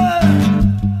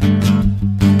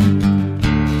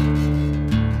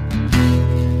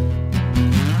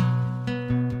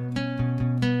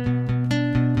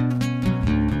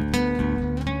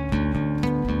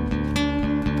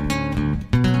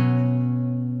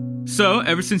 So,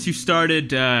 ever since you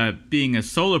started being a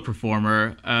solo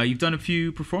performer, you've done a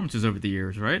few performances over the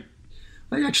years, right?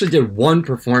 I actually did one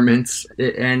performance,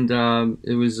 and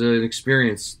it was an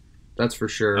experience, that's for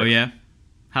sure. Oh, yeah?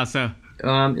 How so?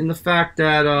 In the fact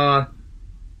that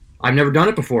I've never done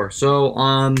it before. So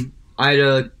I had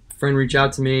a friend reach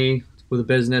out to me with a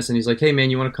business, and he's like, hey, man,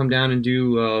 you want to come down and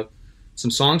do some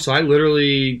songs? So I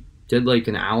literally did like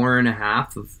an hour and a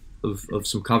half of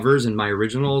some covers and my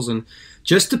originals, and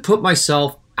just to put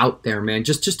myself out there, man.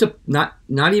 Just to not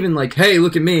even like, hey,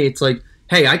 look at me. It's like,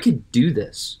 hey, I could do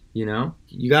this, you know?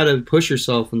 You got to push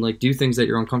yourself and like do things that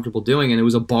you're uncomfortable doing. And it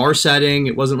was a bar setting.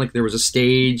 It wasn't like there was a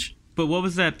stage. But what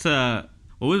was that,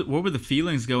 what were the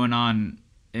feelings going on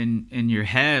in your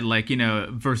head, like, you know,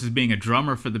 versus being a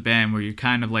drummer for the band where you're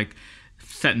kind of like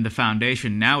setting the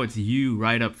foundation? Now it's you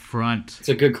right up front. It's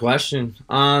a good question.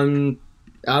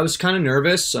 I was kind of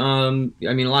nervous. I mean,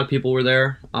 a lot of people were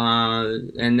there.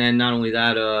 And then not only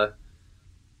that,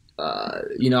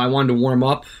 you know, I wanted to warm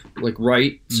up like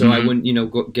right so I wouldn't, you know,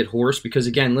 get hoarse. Because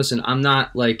again, listen, I'm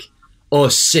not like a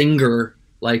singer.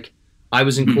 Like I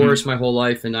was in chorus my whole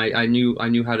life, and I knew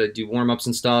how to do warm ups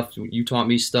and stuff. You taught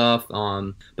me stuff.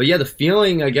 But yeah, the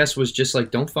feeling I guess was just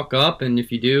like, don't fuck up, and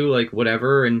if you do, like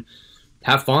whatever, and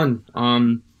have fun.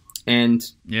 And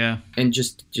yeah, and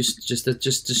just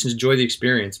enjoy the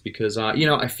experience, because you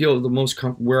know, I feel the most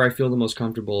where I feel the most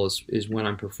comfortable is when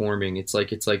I'm performing. It's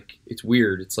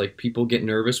weird. It's like people get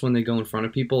nervous when they go in front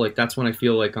of people. Like that's when I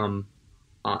feel like I'm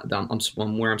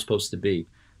where I'm supposed to be.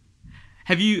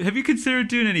 Have you considered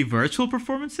doing any virtual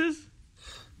performances?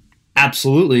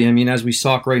 Absolutely. I mean, as we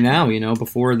talk right now, you know,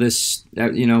 before this,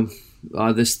 you know,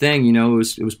 this thing, you know,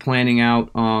 it was planning out,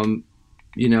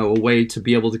 you know, a way to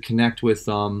be able to connect with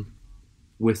my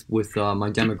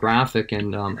demographic,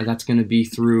 and that's going to be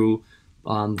through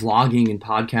vlogging and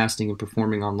podcasting and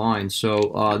performing online.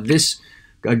 So this,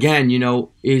 again, you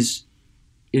know, is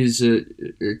a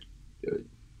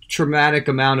traumatic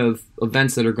amount of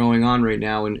events that are going on right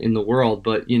now in the world.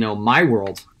 But you know, my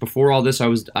world before all this,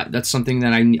 that's something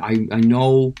that I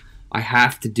know I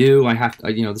have to do.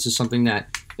 You know, this is something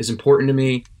that is important to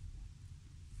me.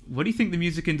 What do you think the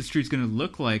music industry is going to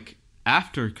look like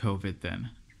after COVID then?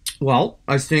 Well,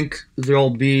 I think there'll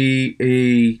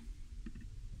be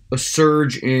a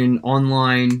surge in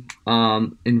online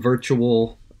in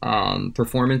virtual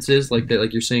performances like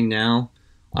you're saying now.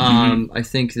 I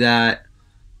think that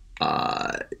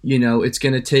you know, it's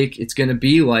going to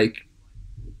be like,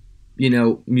 you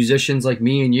know, musicians like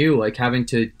me and you, like having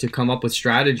to come up with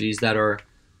strategies that are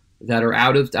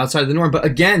outside of the norm. But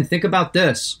again, think about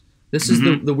this. This is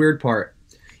the weird part.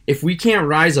 If we can't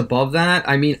rise above that,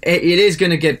 I mean, it is going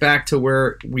to get back to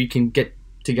where we can get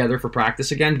together for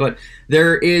practice again. But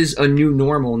there is a new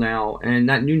normal now, and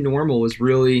that new normal is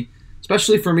really,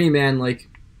 especially for me, man, like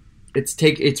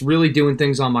it's really doing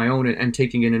things on my own and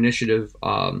taking an initiative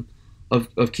of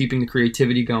keeping the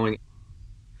creativity going.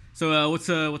 So what's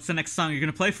the next song you're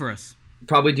going to play for us?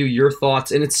 Probably do Your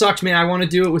Thoughts, and it sucks, man. I want to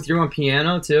do it with you on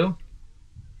piano too.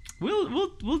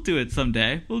 We'll do it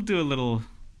someday. We'll do a little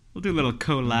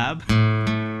collab.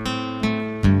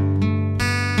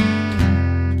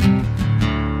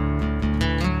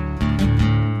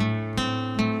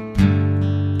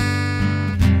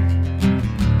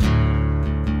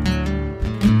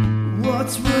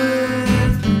 What's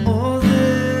with all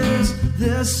this?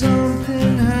 There's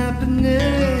something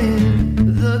happening.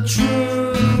 The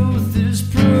truth is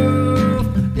proof.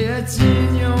 It's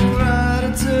in your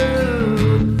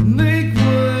attitude. Make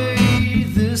way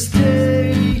this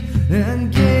day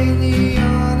and gain the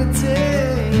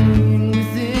unattain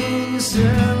within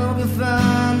yourself to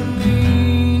find the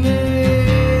meaning.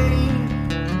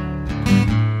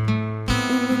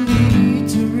 You need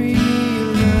to realize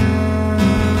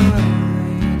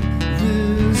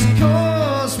this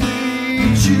course we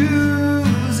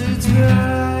choose, it's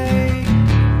right.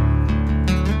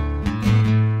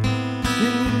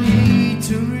 You need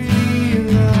to realize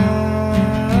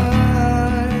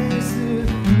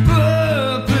the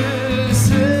purpose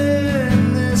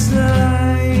in this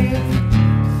life.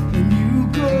 And you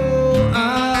go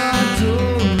out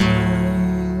of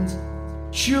lines,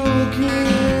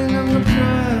 choking on the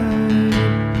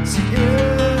pride. See,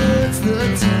 it's the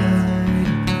time.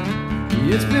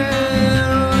 It's been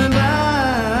running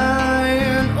by,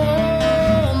 and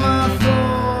all my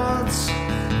thoughts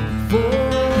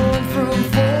fall from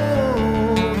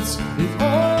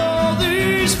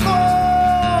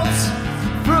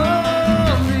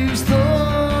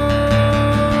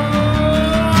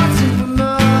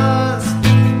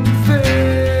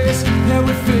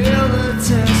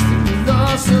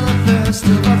best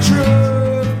of our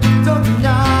truth. Don't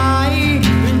deny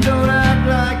and don't act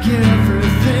like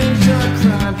everything's a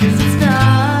crime, 'cause it's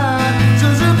not. So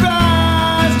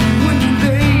surprise when you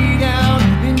lay down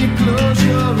and you close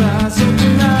your eyes.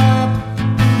 Open up,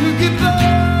 you get bored.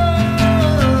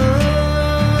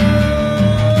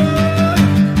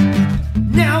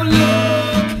 Now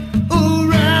look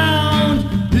around,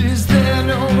 is there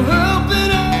no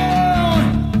helping out?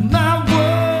 My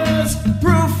words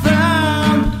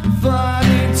profound,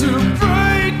 fighting to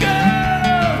break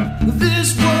up this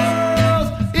world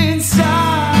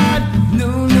inside. No,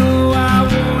 I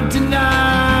won't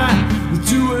deny.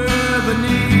 Do ever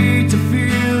need to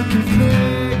feel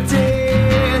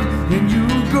conflicted? And you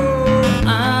go, I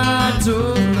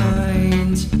don't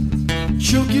mind.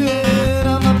 Choking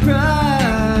on my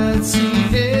pride, see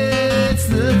it's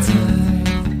the time.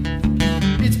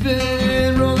 It's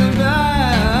been rolling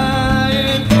by,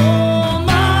 and all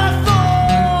my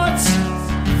thoughts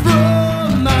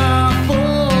from my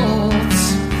faults,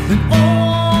 and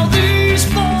all these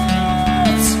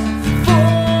faults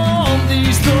from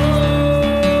these thoughts.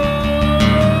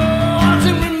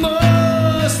 And we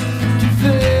must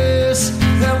confess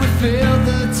that we failed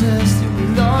the test and we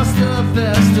lost the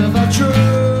best of our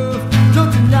truth.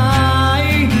 Don't deny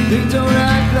and don't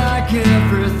act like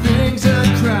everything's a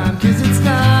crime, 'cause it's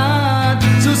not.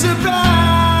 So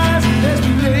surprise as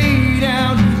we lay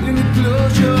down and you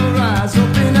close your eyes.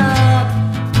 Open up,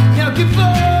 now get bored.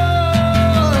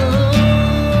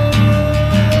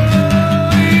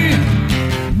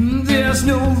 There's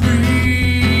no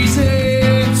reason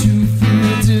to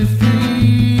feel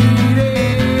defeated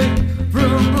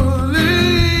from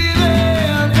believing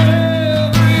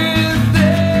everything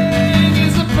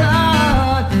is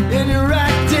about, and you're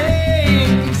acting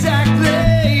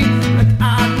exactly like I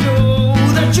know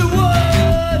that you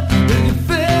would. When you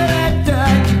feel like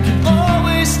that, you can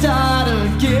always start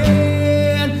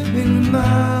again. And we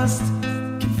must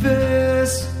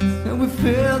confess that we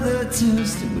failed the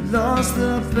test and we lost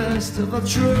the best of our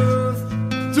truth.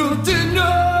 Don't deny.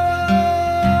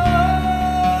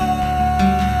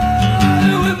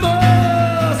 We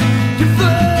must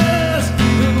confess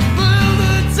that we failed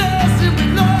the test and we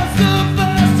lost the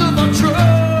best of our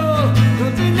truth.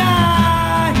 Don't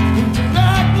deny and don't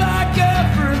act like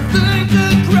everything's a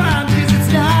crime, 'cause it's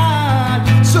not.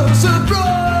 So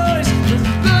surprise when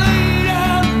you lay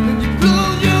down and you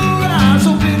close your eyes.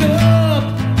 Open up,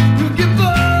 you get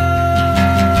bored.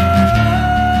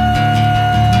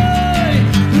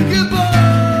 You get bored.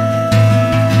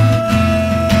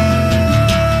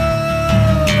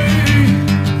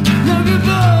 You get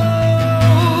bored.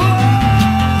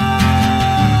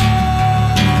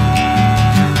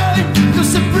 No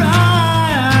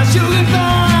surprise, you get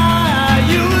by,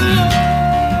 you alone.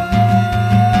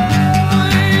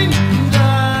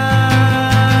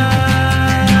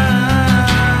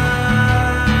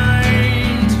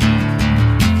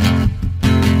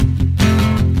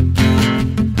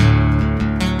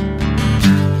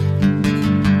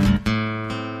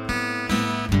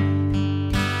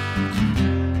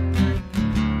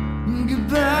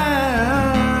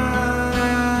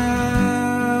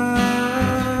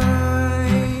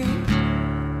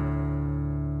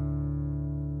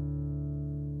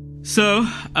 So,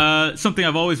 something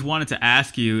I've always wanted to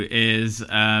ask you is,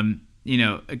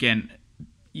 again,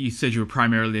 you said you were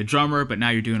primarily a drummer, but now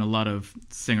you're doing a lot of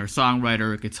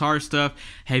singer-songwriter, guitar stuff.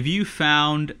 Have you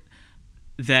found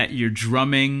that your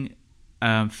drumming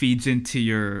feeds into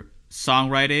your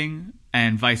songwriting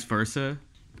and vice versa?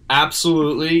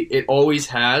 Absolutely, it always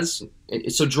has.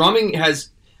 So drumming has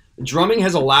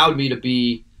allowed me to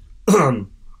be a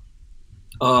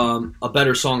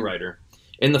better songwriter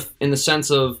in the sense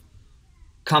of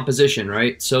composition,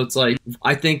 right? So it's like,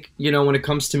 I think, when it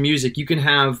comes to music, you can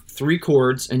have 3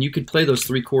 chords and you could play those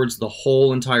 3 chords the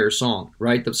whole entire song,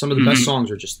 right? Some of the best songs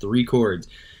are just 3 chords.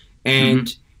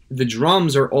 And the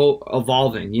drums are all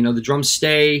evolving. The drums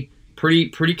stay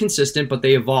pretty consistent, but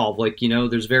they evolve. Like,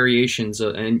 there's variations,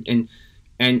 and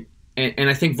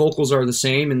I think vocals are the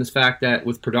same in the fact that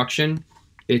with production,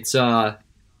 it's one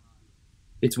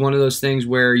of those things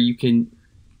where you can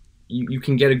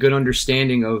get a good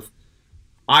understanding of,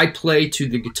 I play to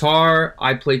the guitar,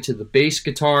 I play to the bass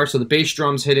guitar, so the bass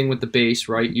drum's hitting with the bass,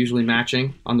 right, usually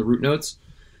matching on the root notes.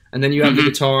 And then you have the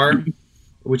guitar,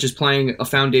 which is playing a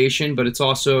foundation, but it's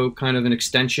also kind of an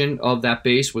extension of that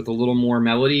bass with a little more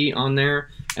melody on there.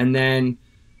 And then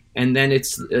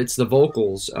it's the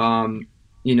vocals,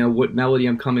 what melody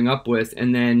I'm coming up with.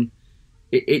 And then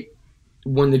it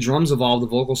when the drums evolve, the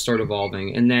vocals start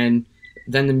evolving. And then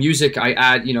the music I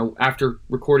add, after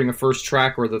recording a first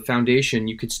track or the foundation,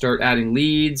 you could start adding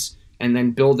leads and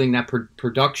then building that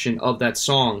production of that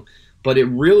song. But it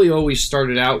really always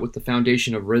started out with the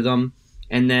foundation of rhythm,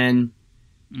 and then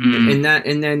and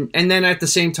then at the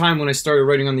same time when I started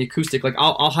writing on the acoustic, like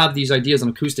I'll have these ideas on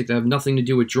acoustic that have nothing to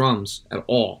do with drums at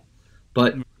all,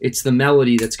 but it's the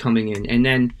melody that's coming in, and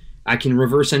then I can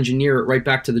reverse engineer it right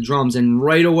back to the drums, and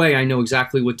right away I know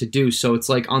exactly what to do. So it's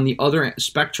like on the other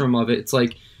spectrum of it, it's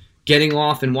like getting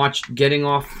off from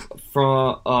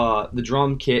the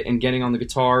drum kit and getting on the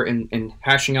guitar and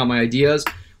hashing out my ideas.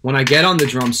 When I get on the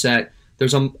drum set,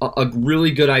 there's a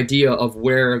really good idea of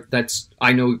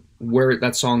I know where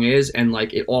that song is, and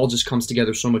like it all just comes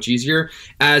together so much easier,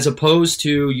 as opposed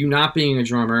to you not being a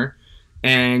drummer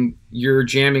and you're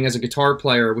jamming as a guitar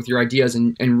player with your ideas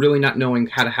and really not knowing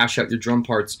how to hash out your drum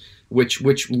parts, which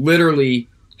literally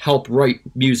help write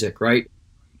music, right?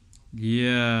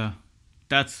 Yeah,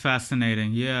 that's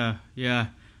fascinating. Yeah.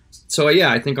 So yeah,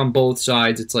 I think on both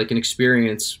sides it's like an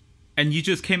experience. And you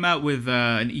just came out with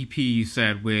an EP, you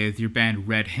said, with your band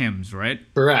Red Hymns, right?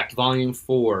 Correct, Volume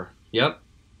 4. Yep.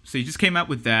 So you just came out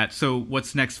with that. So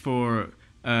what's next for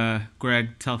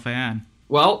Greg Telfeian?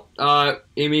 Well,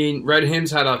 Red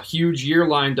Hymns had a huge year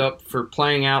lined up for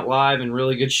playing out live and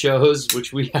really good shows,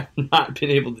 which we have not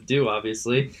been able to do,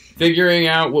 obviously. Figuring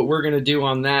out what we're going to do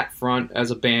on that front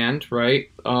as a band, right?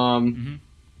 And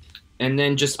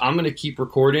then I'm going to keep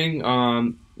recording.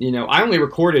 I only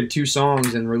recorded 2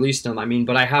 songs and released them,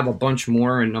 but I have a bunch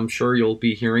more, and I'm sure you'll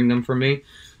be hearing them from me.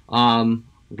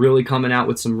 Really coming out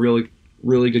with some really,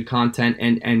 really good content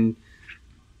and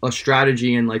a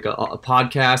strategy and like a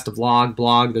podcast, a vlog,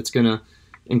 blog that's going to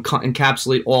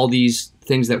encapsulate all these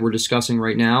things that we're discussing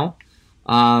right now.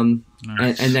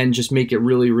 Nice. and then just make it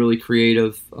really, really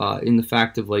creative in the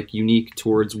fact of like unique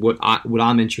towards what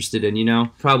I'm interested in,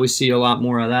 Probably see a lot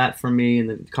more of that from me in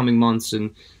the coming months.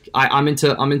 And I'm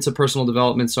into personal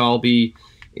development, so I'll be,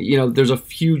 there's a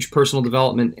huge personal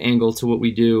development angle to what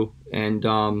we do. And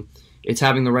it's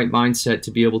having the right mindset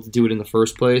to be able to do it in the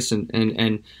first place,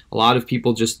 and a lot of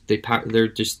people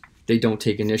they don't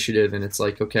take initiative, and it's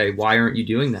like, okay, why aren't you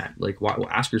doing that? Like,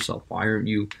 ask yourself, why aren't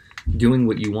you doing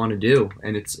what you want to do?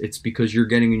 And it's because you're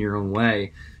getting in your own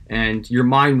way, and your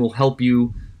mind won't help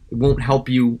you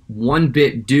one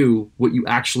bit do what you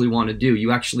actually want to do.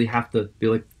 You actually have to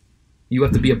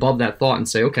be above that thought and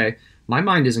say, okay, my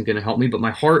mind isn't going to help me, but my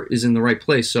heart is in the right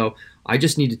place. So I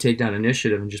just need to take that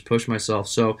initiative and just push myself.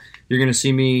 So you're going to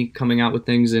see me coming out with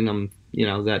things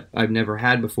that I've never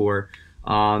had before,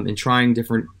 and trying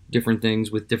different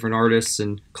things with different artists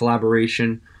and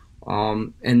collaboration.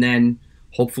 And then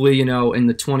hopefully, in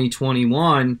the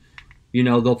 2021,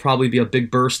 there'll probably be a big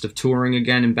burst of touring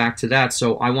again and back to that.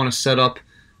 So I want to set up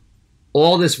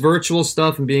all this virtual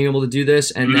stuff and being able to do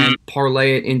this, and then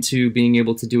parlay it into being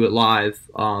able to do it live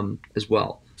as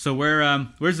well. So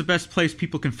where's the best place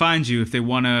people can find you if they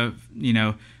want to,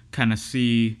 kind of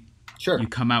see you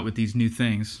come out with these new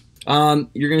things?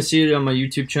 You're going to see it on my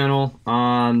YouTube channel.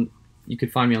 You can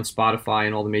find me on Spotify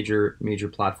and all the major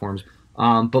platforms.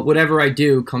 But whatever I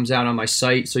do comes out on my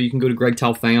site, so you can go to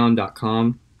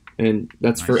gregtelfeian.com, and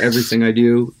that's nice. For everything I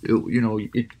do.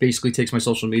 It basically takes my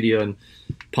social media and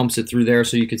pumps it through there,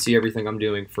 so you can see everything I'm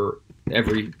doing for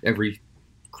every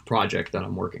project that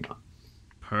I'm working on.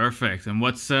 Perfect. And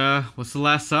what's the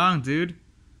last song, dude?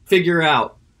 Figure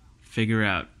Out. Figure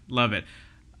Out. Love it.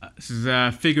 This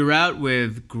is Figure Out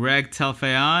with Greg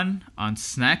Telfeian on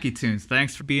Snacky Tunes.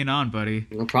 Thanks for being on, buddy.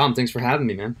 No problem. Thanks for having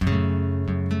me, man.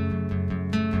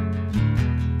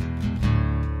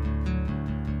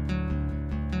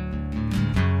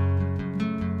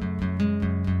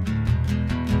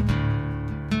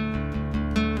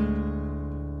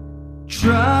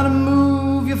 Try to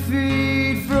move your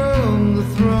feet from the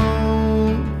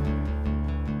throne.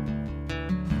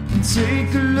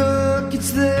 Take a look,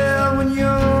 it's there when you're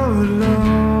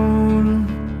alone.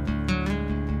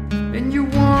 And you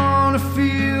wanna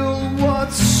feel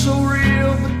what's so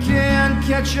real, but can't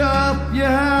catch up, you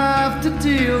have to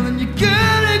deal. And you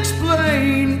can't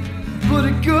explain, but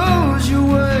it goes your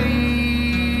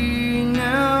way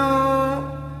now.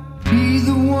 Be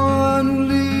the one who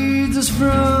leads us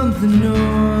from the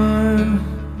north,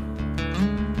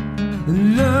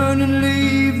 and learn and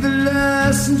leave the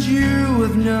lessons you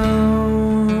have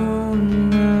known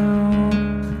now.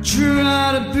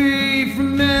 Try to be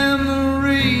from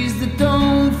memories that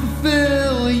don't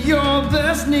fulfill your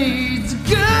best needs. I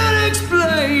can't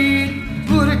explain,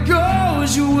 but it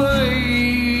goes your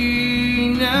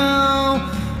way now.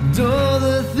 And all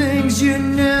the things you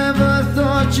never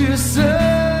thought you'd say,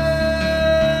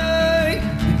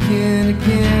 begin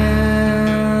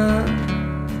again,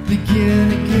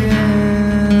 begin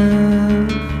again,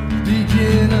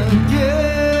 begin again.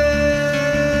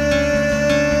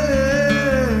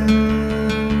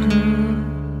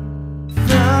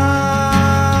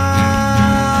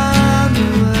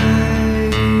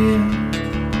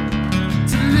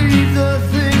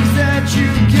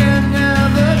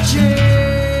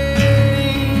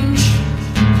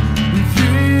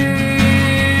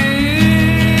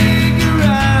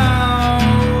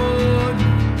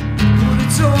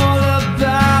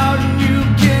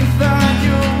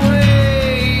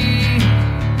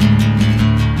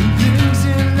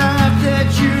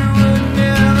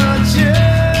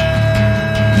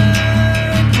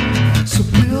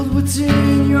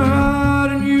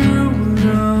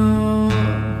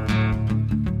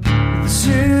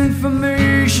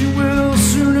 information will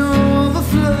soon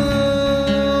overflow.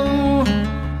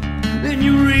 Then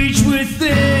you reach within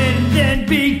and then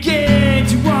begin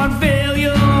to unveil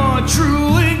your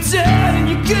true intent, and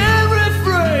you can't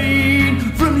refrain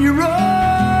from your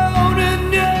own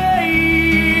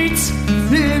innate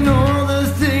and all the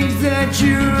things that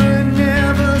you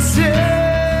never say.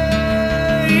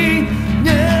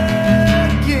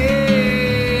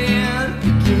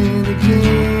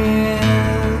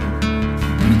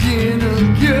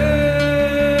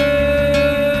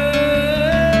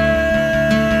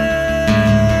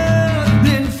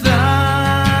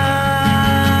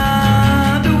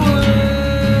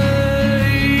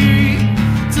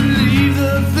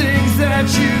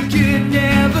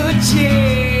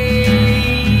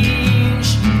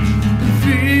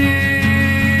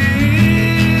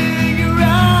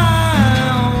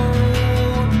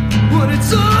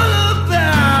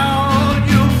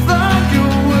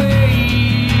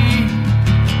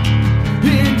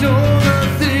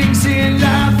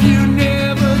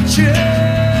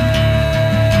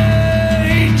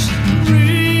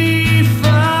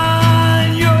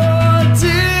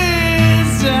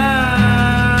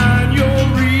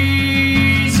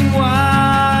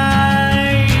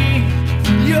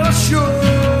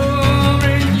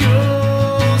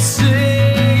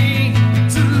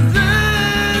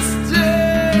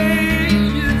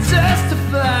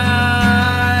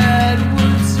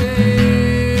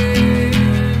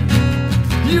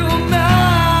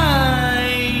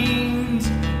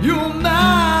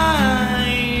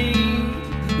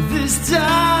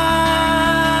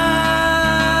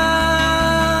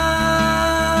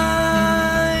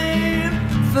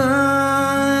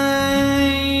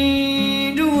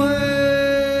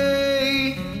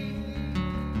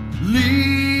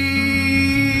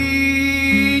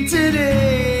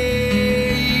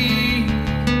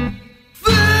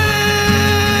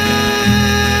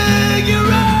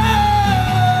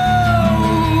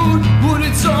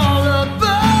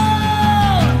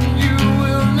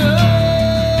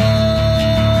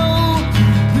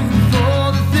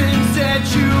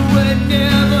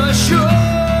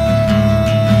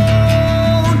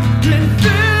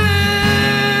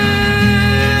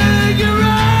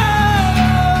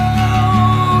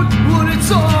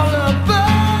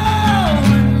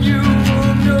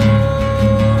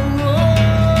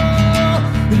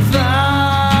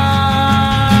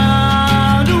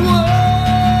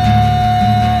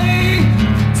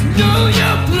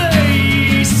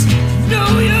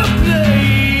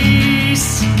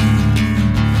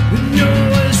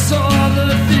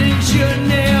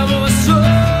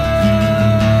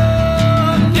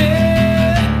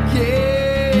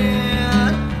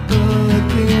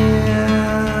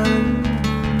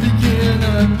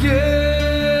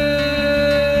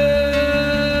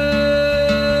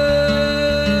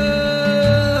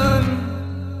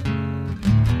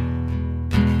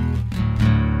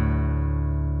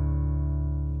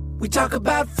 We talk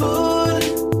about food,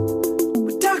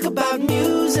 we talk about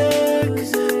music,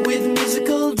 with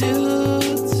musical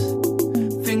dudes,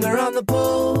 finger on the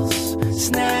pulse,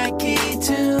 snacky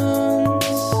tunes.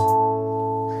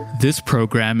 This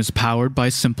program is powered by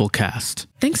Simplecast.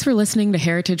 Thanks for listening to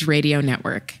Heritage Radio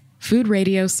Network, food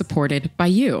radio supported by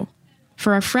you.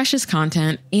 For our freshest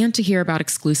content and to hear about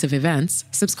exclusive events,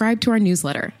 subscribe to our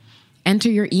newsletter. Enter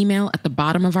your email at the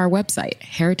bottom of our website,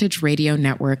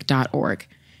 heritageradionetwork.org.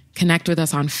 Connect with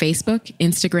us on Facebook,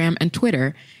 Instagram, and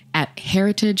Twitter at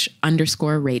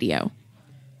heritage_radio.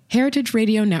 Heritage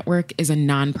Radio Network is a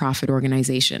nonprofit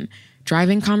organization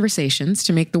driving conversations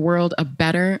to make the world a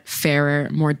better, fairer,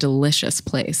 more delicious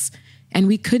place. And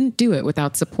we couldn't do it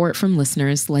without support from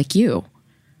listeners like you.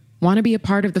 Want to be a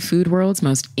part of the food world's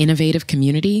most innovative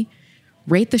community?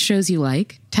 Rate the shows you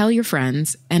like, tell your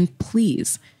friends, and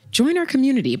please join our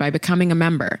community by becoming a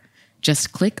member.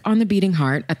 Just click on the beating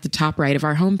heart at the top right of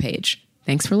our homepage.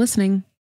 Thanks for listening.